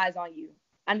keep my eyes on you.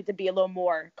 I need to be a little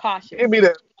more cautious. Give me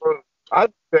that proof. I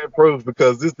need that proof,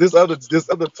 because this other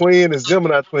twin is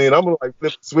Gemini twin. I'm gonna like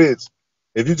flip the switch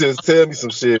if you just tell me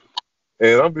some shit,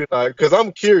 and I'm be like, because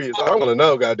I'm curious. I want to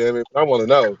know, goddammit. I want to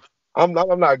know. I'm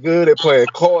not good at playing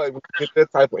coy when you get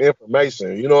that type of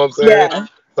information. You know what I'm saying? Yeah.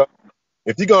 So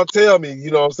if you're gonna tell me,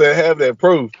 you know what I'm saying, have that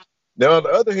proof. Now on the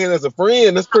other hand, as a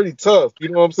friend, that's pretty tough. You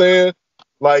know what I'm saying?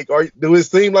 Like, do it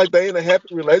seem like they in a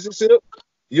happy relationship?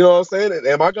 You know what I'm saying?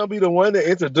 Am I gonna be the one to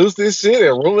introduce this shit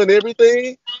and ruin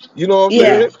everything? You know what I'm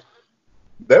saying?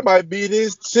 That might be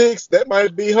this chick's. That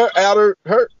might be her outer.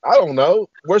 Her. I don't know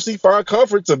where she find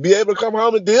comfort to be able to come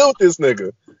home and deal with this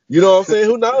nigga. You know what I'm saying?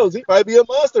 Who knows? He might be a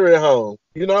monster at home.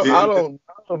 You know, I don't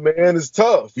know, man. It's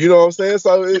tough. You know what I'm saying?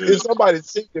 So if somebody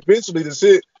cheat, eventually the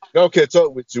shit gonna catch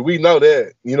up with you. We know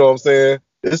that. You know what I'm saying?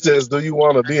 It's just, do you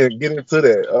want to be and get into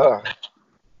that?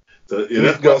 So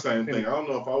that's my same thing. I don't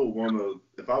know if I would want to,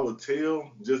 if I would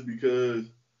tell just because.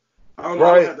 I don't know.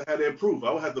 I would have to have that proof.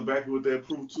 I would have to back it with that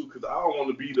proof too, because I don't want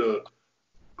to be the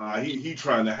he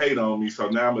trying to hate on me, so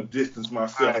now I'm gonna distance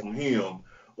myself from him.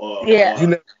 I'm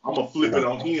gonna flip it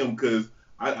on him because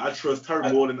I trust her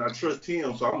more than I trust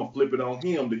him, so I'm gonna flip it on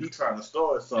him that he trying to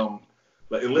start something.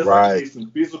 Like unless I get some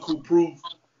physical proof,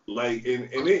 like and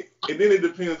then it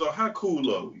depends on how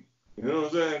cool are we. You know what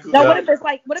I'm saying? Now what if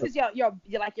it's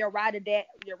your ride or die,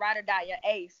 your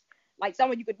ace? Like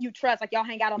someone you trust, like y'all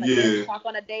hang out on a daily, talk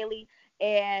on a daily,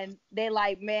 and they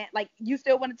like, man, like you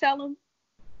still want to tell them?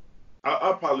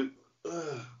 I probably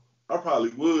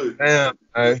would. Damn,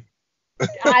 hey.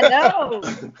 I know.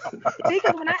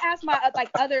 Because when I asked my when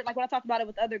I talked about it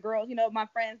with other girls, you know, my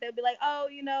friends, they'd be like, oh,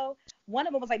 you know, one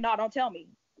of them was like, no, don't tell me,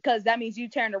 because that means you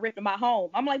tearing the rip in my home.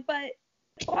 I'm like, but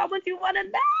why would you want to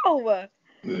know?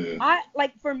 Yeah.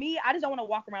 For me, I just don't want to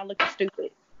walk around looking stupid.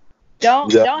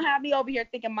 Don't have me over here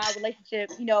thinking my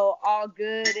relationship, you know, all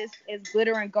good. It's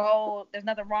glitter and gold. There's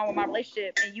nothing wrong with my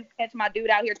relationship, and you catch my dude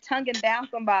out here tonguing down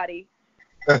somebody.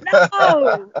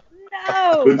 No.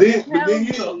 But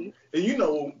then you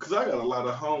know, because I got a lot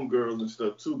of homegirls and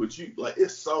stuff too. But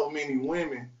it's so many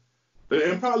women,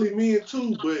 and probably men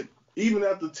too. But even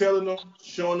after telling them,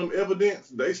 showing them evidence,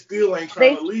 they still ain't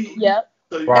trying to leave. Yep.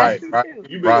 So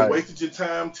you better wasted your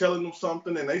time telling them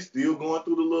something, and they still going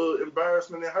through the little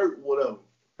embarrassment and hurt, whatever.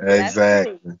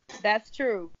 Exactly. That's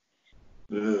true.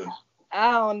 Yeah.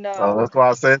 I don't know. So that's why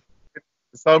I said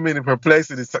so many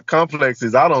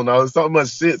complexes. I don't know. There's so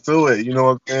much shit to it. You know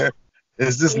what I'm saying?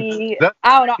 It's just. I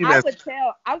don't know.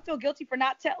 I would feel guilty for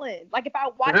not telling. Like if I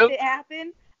watched it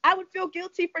happen, I would feel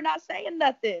guilty for not saying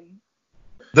nothing.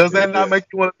 Does that not make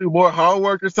you want to do more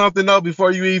homework or something though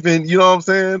before you even, you know what I'm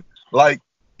saying? Like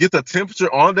get the temperature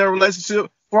on their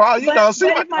relationship. For all you know, but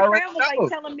if my friend was like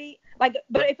telling me, like,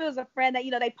 but if it was a friend that,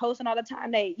 you know, they posting all the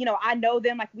time, they, you know, I know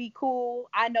them, like we cool,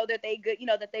 I know that they good, you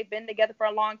know, that they've been together for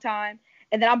a long time,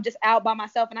 and then I'm just out by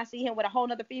myself and I see him with a whole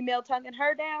nother female tonguing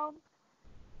her down,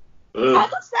 I'm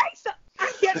gonna say something.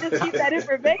 I can't just keep that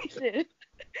information.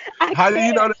 How do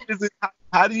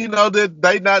you know that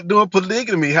they not doing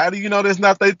polygamy? How do you know that's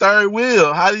not their third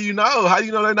wheel? How do you know? How do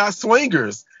you know they're not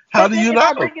swingers? How do you know? If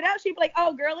I bring it up, she'd be like,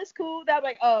 "Oh, girl, it's cool." That I'm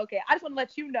like, "Oh, okay." I just want to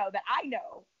let you know that I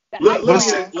know.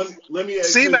 Let me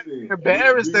ask she you. She may be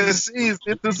embarrassed that she's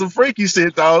into some freaky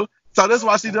shit though, so that's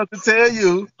why she doesn't tell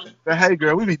you that. Hey,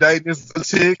 girl, we be dating this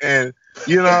chick, and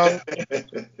you know. But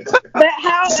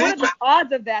what are the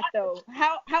odds of that though?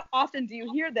 How often do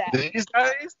you hear that these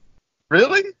days?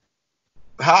 Really?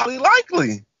 Highly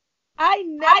likely. I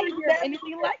never hear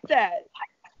anything like that.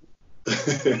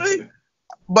 Really?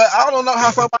 But I don't know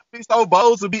how somebody be so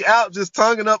bold to be out just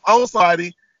tonguing up on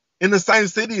somebody in the same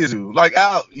city as you. Like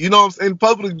out, you know what I'm saying, in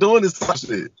public doing this type of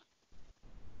shit.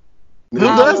 Who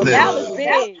does that? That was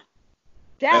big.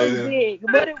 That was big.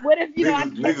 What if you know, I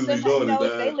catch them, you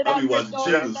know, they live out there, so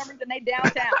for some reason they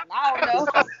downtown. I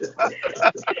don't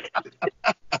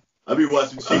know. I be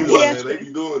watching Cheetahs, man. They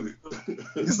be doing it.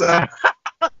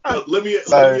 Let me ask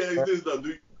you this though: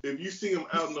 if you see him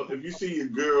out, if you see your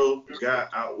guy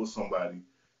out with somebody,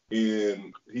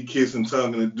 and he kissing,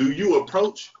 tonguing, do you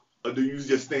approach or do you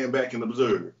just stand back and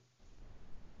observe?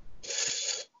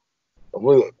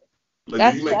 Like,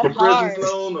 do you make your presence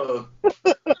known? Or?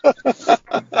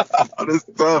 That's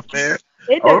tough, man.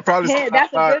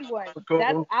 That's a good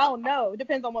one. I don't know. It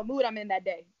depends on what mood I'm in that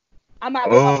day. I might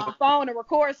whip up my phone and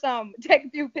record some, take a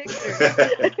few pictures.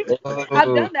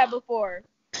 I've done that before.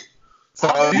 So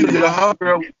your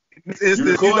homegirl,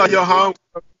 you know your homegirl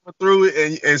going through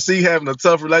it, and she having a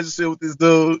tough relationship with this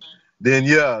dude, then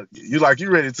you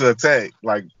ready to attack,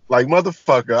 like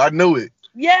motherfucker, I knew it.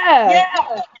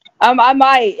 Yeah. I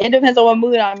might. It depends on what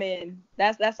mood I'm in.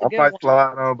 That's a good one. I might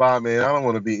slide on by, man. I don't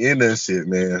want to be in that shit,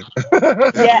 man.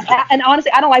 Yeah, and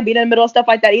honestly, I don't like being in the middle of stuff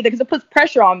like that either, because it puts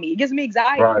pressure on me. It gives me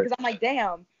anxiety because I'm like,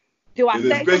 damn, do I say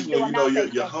something? Especially when you know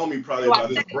your homie probably about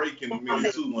to break in a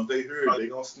minute too. Once they heard, they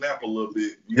gonna snap a little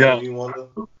bit. You don't even want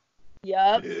to.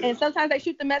 Yep. Yeah. And sometimes they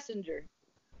shoot the messenger.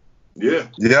 Yeah.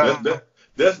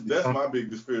 That's my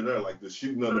biggest fear there, like the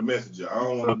shooting of the messenger. I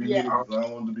don't want to be in it. I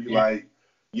don't want to be like,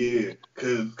 Yeah,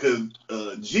 cause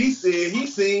G said he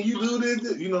seen you do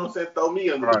this. You know what I'm saying? Throw me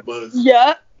under the bus.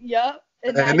 Yup.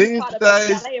 And now And he's these caught up in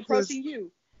days, LA approaching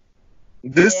you.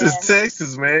 this is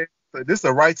Texas, man. This is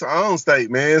a right to own state,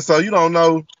 man. So you don't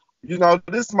know.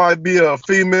 This might be a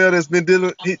female that's been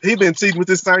dealing. He been cheating with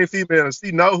this same female, and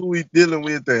she know who he's dealing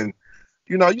with, and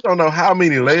you don't know how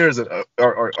many layers are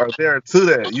there to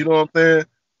that. You know what I'm saying?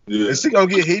 Yeah. Is she gonna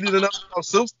get heated enough to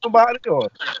shoot somebody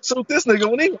or shoot this nigga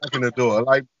when he walk in the door?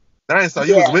 Like, dang, so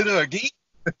you was with her again?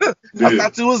 I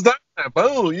thought you was done.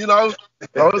 Boom, So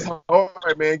it's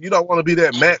hard, man. You don't want to be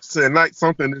that match to ignite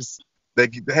something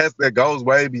that goes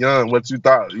way beyond what you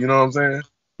thought. You know what I'm saying?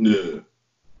 Yeah.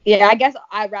 Yeah, I guess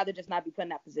I'd rather just not be put in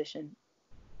that position.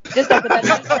 Just don't put that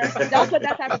type of pressure. Don't put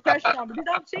that type of pressure on me. Just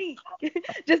don't cheat.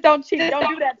 Just don't cheat. Don't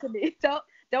do that to me.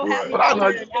 Don't have me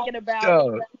out here thinking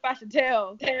about if I should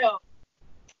tell.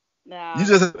 Nah. You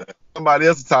just have somebody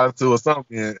else to talk to or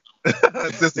something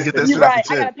just to get that You're shit right. off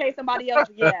your I chest. gotta pay somebody else.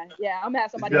 Yeah. I'm gonna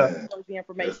have somebody else disclose the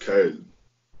information. That's crazy.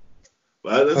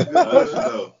 But that's a good question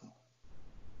though.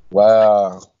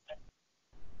 Wow.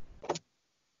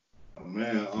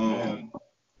 Man,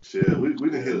 shit, we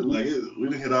didn't hit we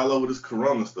didn't hit all over this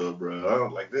corona stuff, bro. I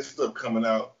don't like this stuff coming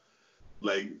out,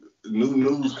 like new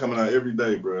news coming out every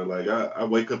day, bro. Like I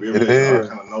wake up every day to all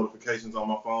kind of notifications on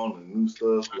my phone and new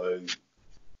stuff, like.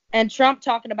 And Trump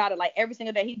talking about it like every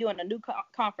single day. He doing a new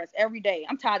conference every day.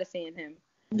 I'm tired of seeing him.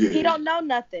 Yeah. He don't know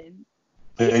nothing.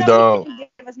 He don't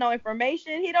give us no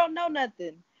information. He don't know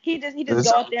nothing. He just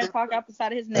go up there and talk out the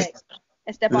side of his neck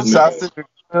and step on the stage.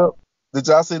 Did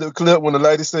y'all see the clip when the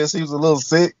lady said she was a little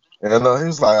sick? And he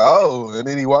was like, oh, and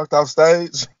then he walked off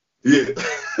stage? Yeah.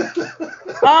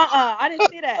 I didn't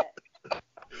see that.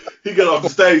 He got off the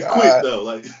stage quick, though.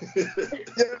 Like.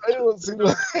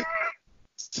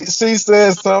 She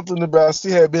said something about she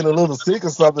had been a little sick or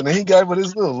something, and he gave her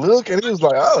this little look, and he was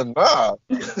like, oh, nah.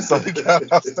 So he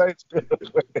got off stage. I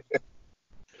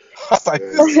was like,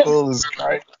 this fool is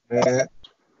crazy, man.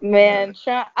 Man,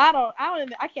 Trump, I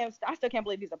still can't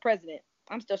believe he's a president.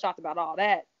 I'm still shocked about all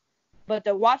that. But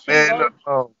to watch him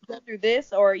go through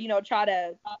this or, try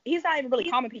to, he's not even really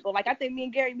calming people. Like, I think me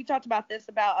and Gary, we talked about this,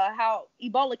 about how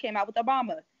Ebola came out with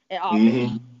Obama in office.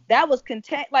 Mm-hmm. That was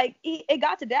like, it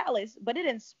got to Dallas, but it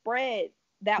didn't spread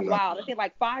that wild. I think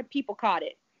like 5 people caught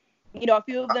it. A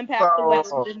few of them passed away,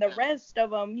 and the rest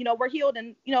of them, were healed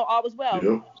and, all was well.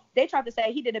 Yeah. They tried to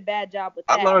say he did a bad job with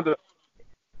that.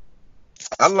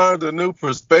 I learned a new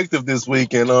perspective this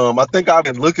week, and I think I've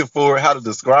been looking for how to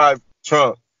describe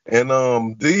Trump. And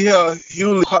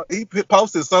he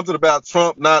posted something about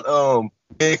Trump not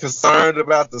being concerned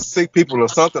about the sick people or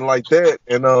something like that.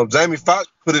 And Jamie Foxx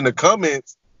put in the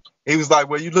comments, he was like,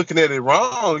 "Well, you're looking at it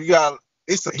wrong.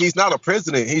 He's not a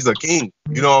president. He's a king.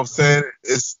 You know what I'm saying?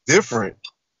 It's different.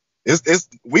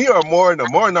 We are more in a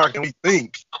monarch than we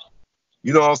think.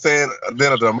 You know what I'm saying?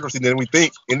 Than a democracy than we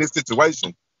think in this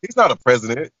situation." He's not a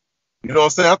president. You know what I'm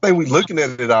saying? I think we're looking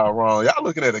at it all wrong. Y'all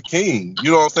looking at a king.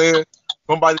 You know what I'm saying?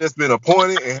 Somebody that's been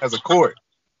appointed and has a court.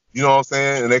 You know what I'm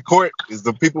saying? And that court is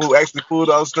the people who actually pull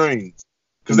those strings.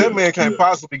 Because that man can't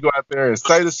possibly go out there and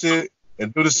say the shit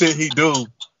and do the shit he do.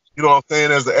 You know what I'm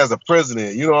saying? As a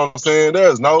president. You know what I'm saying?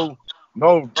 There's no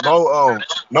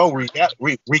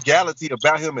regality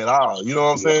about him at all. You know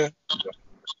what I'm saying?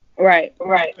 Right.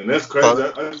 And that's crazy.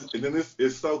 And then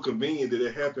it's so convenient that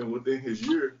it happened within his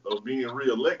year of being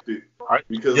reelected. Right.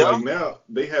 Because like now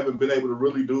they haven't been able to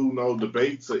really do no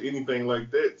debates or anything like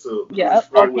that. Or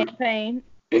campaign.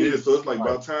 Yeah, so it's like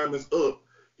by the time it's up,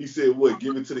 he said,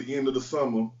 give it to the end of the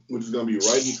summer, which is gonna be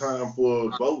right in time for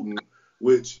voting,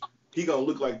 which he gonna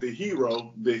look like the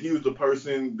hero that he was the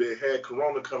person that had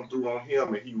Corona come through on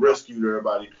him and he rescued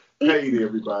everybody, paid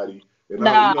everybody, and you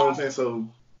know what I'm saying? So.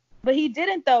 But he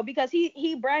didn't though, because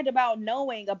he bragged about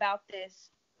knowing about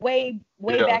this way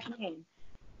back then.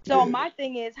 So my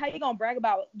thing is, how you gonna brag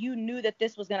about you knew that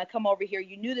this was gonna come over here?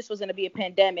 You knew this was gonna be a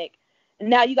pandemic. And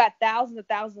now you got thousands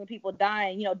of people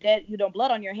dying. Dead.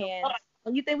 Blood on your hands.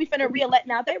 And you think we finna reelect?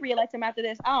 Now if they reelect him after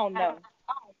this, I don't know.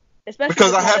 Especially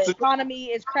because the economy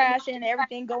is crashing,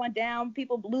 everything going down,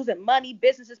 people losing money,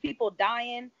 businesses, people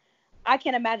dying. I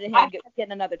can't imagine him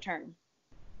getting another term.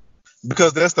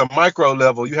 Because that's the micro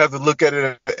level. You have to look at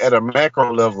it at a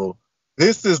macro level.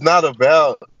 This is not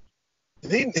about.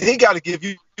 He got to give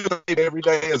you a statement every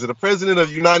day. As the president of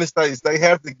the United States, they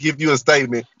have to give you a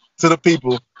statement to the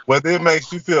people, whether it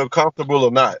makes you feel comfortable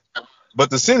or not. But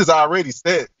the shit is already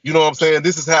set. You know what I'm saying?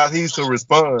 This is how he's to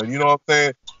respond. You know what I'm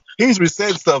saying? He's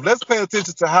resetting stuff. Let's pay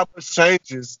attention to how much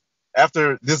changes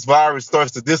after this virus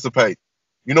starts to dissipate.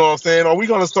 You know what I'm saying? Are we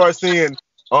going to start seeing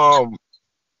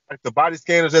like the body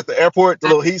scanners at the airport, the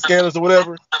little heat scanners or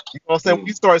whatever. You know what I'm saying? When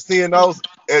you start seeing those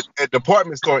at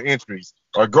department store entries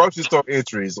or grocery store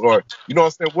entries, or you know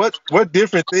what I'm saying? What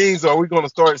different things are we going to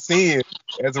start seeing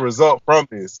as a result from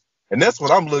this? And that's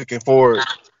what I'm looking for.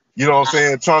 You know what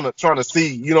I'm saying? Trying to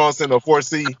see. You know what I'm saying? To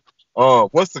foresee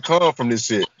what's to come from this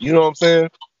shit. You know what I'm saying?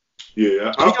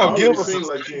 Yeah, He I gonna give already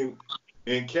us seen like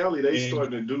in Cali they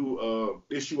starting to do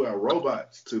issue out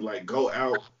robots to like go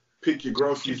out, pick your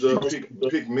groceries up,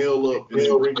 pick mail up, and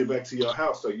then bring it back to your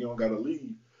house so you don't gotta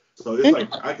leave. So it's like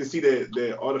I can see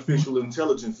that artificial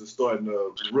intelligence is starting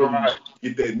to really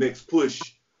get that next push,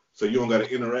 so you don't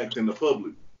gotta interact in the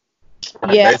public.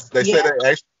 Yeah. They said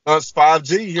they actually launched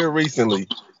 5G here recently.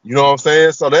 You know what I'm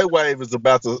saying? So that wave is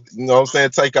about to, you know what I'm saying,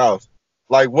 take off.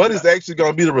 Like, what is actually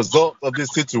going to be the result of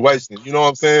this situation? You know what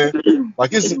I'm saying?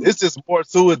 Like, it's just more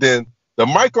to it than the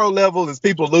micro level is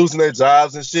people losing their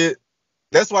jobs and shit.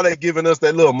 That's why they're giving us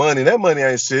that little money. That money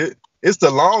ain't shit. It's the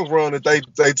long run that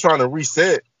they trying to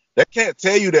reset. They can't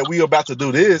tell you that we about to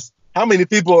do this. How many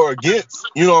people are against,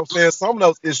 you know what I'm saying, some of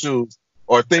those issues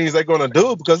or things they're going to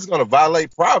do because it's going to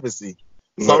violate privacy.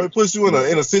 So it puts you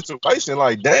in a situation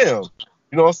like, damn,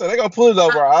 you know what I'm saying? They're going to put it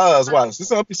over our eyes. Watch. This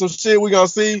going to be some shit we're going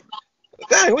to see.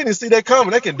 Dang, we didn't see that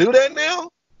coming. They can do that now?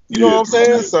 You know what I'm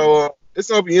saying? So it's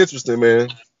going to be interesting, man.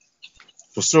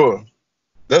 For sure.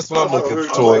 That's what I'm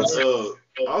looking towards. I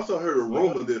also heard a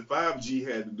rumor that 5G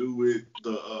had to do with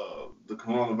the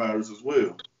coronavirus as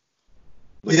well.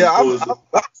 Like, yeah, I'm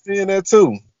seeing that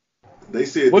too. They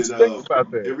said what you think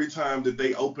about that? Every time that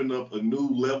they open up a new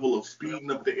level of speeding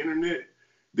up the internet,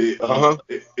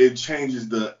 it changes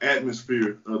the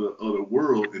atmosphere of the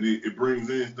world, and it brings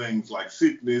in things like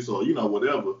sickness or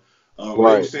whatever. They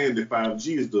were saying that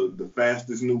 5G is the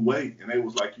fastest new way, and they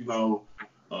was like,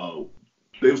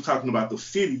 they was talking about the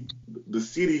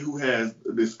city who has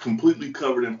this completely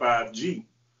covered in 5G.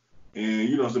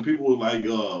 And some people were like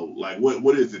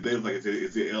what is it? They was like,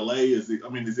 is it LA? Is it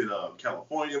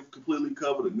California completely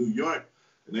covered, or New York?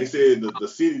 And they said that the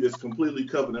city that's completely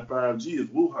covered in 5G is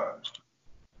Wuhan.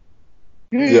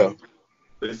 Yeah.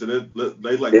 They said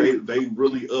they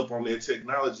really up on their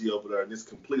technology over there, and it's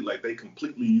complete, like they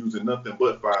completely using nothing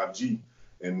but 5G.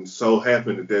 And so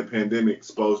happened that pandemic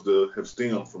supposed to have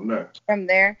stemmed from there. From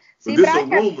there. See, but this is a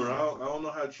rumor. I don't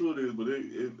know how true it is, but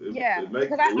it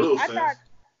makes a little sense.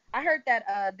 I heard that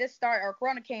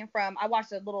Corona came from, I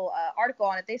watched a little article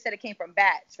on it. They said it came from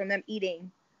bats, from them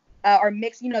eating or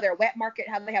mixed, their wet market,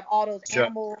 how they have all those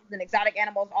animals and exotic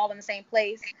animals all in the same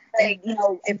place. And,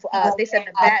 if they said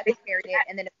the bats carried it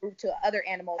and then it moved to other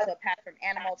animals, so it passed from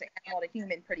animal to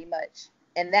human pretty much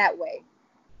in that way.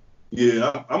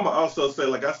 Yeah, I'm going to also say,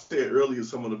 like I said earlier,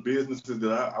 some of the businesses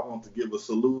that I want to give a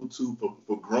salute to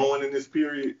for growing in this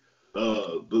period,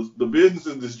 the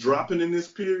businesses that's dropping in this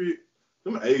period,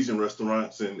 them Asian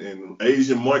restaurants and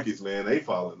Asian markets, man, they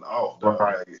falling off, dog.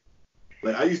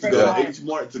 Like I used to go to H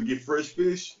Mart to get fresh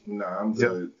fish. Nah, I'm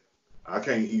good. I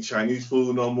can't eat Chinese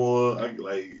food no more. I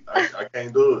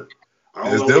can't do it. I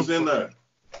don't know what's in there.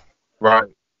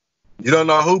 Right. You don't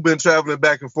know who been traveling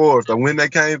back and forth or when they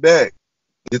came back.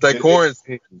 Did they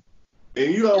quarantine? And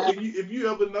if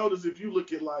you ever notice, if you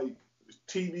look at like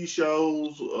TV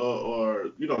shows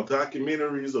or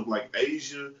documentaries of like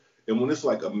Asia, and when it's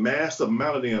like a mass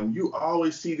amount of them, you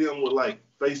always see them with like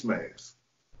face masks.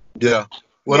 Yeah.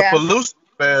 Well, the pollution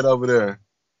bad over there.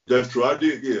 That's true. I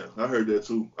heard that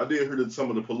too. I did hear that some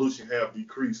of the pollution have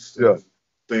decreased since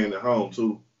staying at home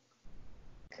too.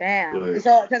 Damn.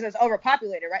 So because it's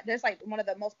overpopulated, right? That's like one of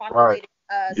the most populated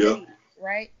cities,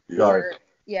 right?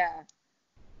 Yeah.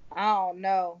 I don't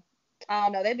know.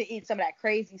 They've been eating some of that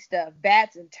crazy stuff.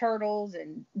 Bats and turtles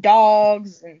and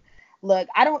dogs. And look,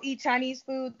 I don't eat Chinese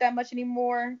food that much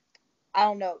anymore. I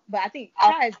don't know. But I think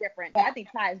Thai is different. I think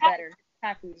Thai is better.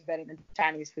 Thai food is better than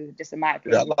Chinese food, just in my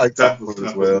opinion. Yeah, I like Thai food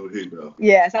as well.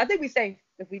 Yeah, so I think we're safe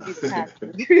if we do the Thai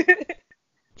food.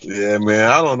 Yeah, man.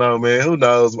 I don't know, man. Who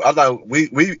knows? I know we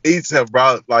each have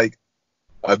brought like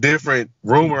a different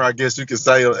rumor, I guess you could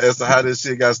say, as to how this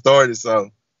shit got started. So,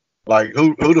 like,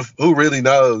 who really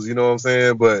knows? You know what I'm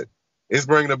saying? But it's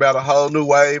bringing about a whole new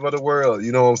wave of the world.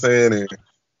 You know what I'm saying? And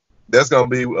that's gonna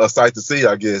be a sight to see,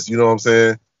 I guess. You know what I'm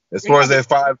saying? As far as that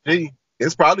 5G,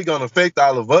 it's probably gonna affect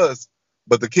all of us,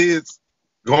 but the kids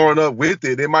growing up with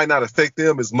it might not affect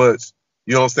them as much.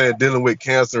 You know what I'm saying? Dealing with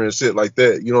cancer and shit like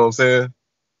that. You know what I'm saying?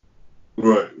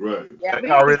 Right. Yeah, they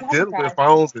already dealing with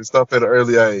phones and stuff at an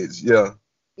early age. Yeah.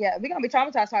 Yeah, we're gonna be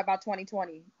traumatized about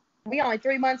 2020. We only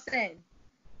 3 months in.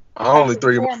 Only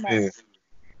 3 months in.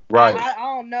 Right. I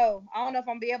don't know. I don't know if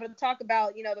I'm gonna be able to talk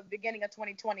about the beginning of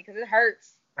 2020 because it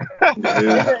hurts.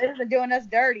 It's been doing us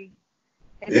dirty.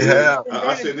 Yeah.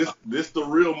 I said this the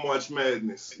real March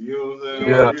Madness. You know what I'm saying?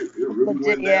 Yeah. Like, it really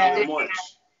went down in March.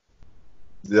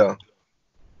 Yeah.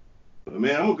 But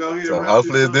man, I'm gonna go ahead So and wrap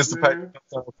hopefully it this up, dissipates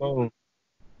man. soon.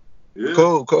 Yeah.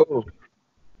 Cool.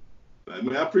 Like,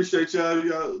 man, I appreciate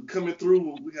y'all coming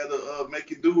through. We had to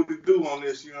make it do what it do on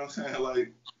this. You know what I'm saying?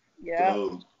 Like, yeah.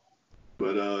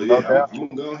 But Okay. I'm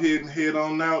gonna go ahead and head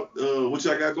on out. What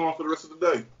y'all got going for the rest of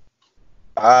the day?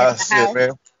 Shit,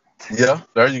 man. Yeah,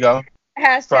 there you go.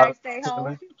 Hashtag stay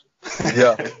home.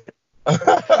 Yeah. All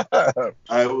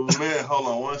right, well, man, hold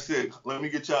on one sec. Let me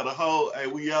get y'all the whole. Hey,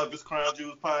 we out. This Krown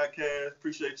Jewels podcast.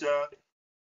 Appreciate y'all.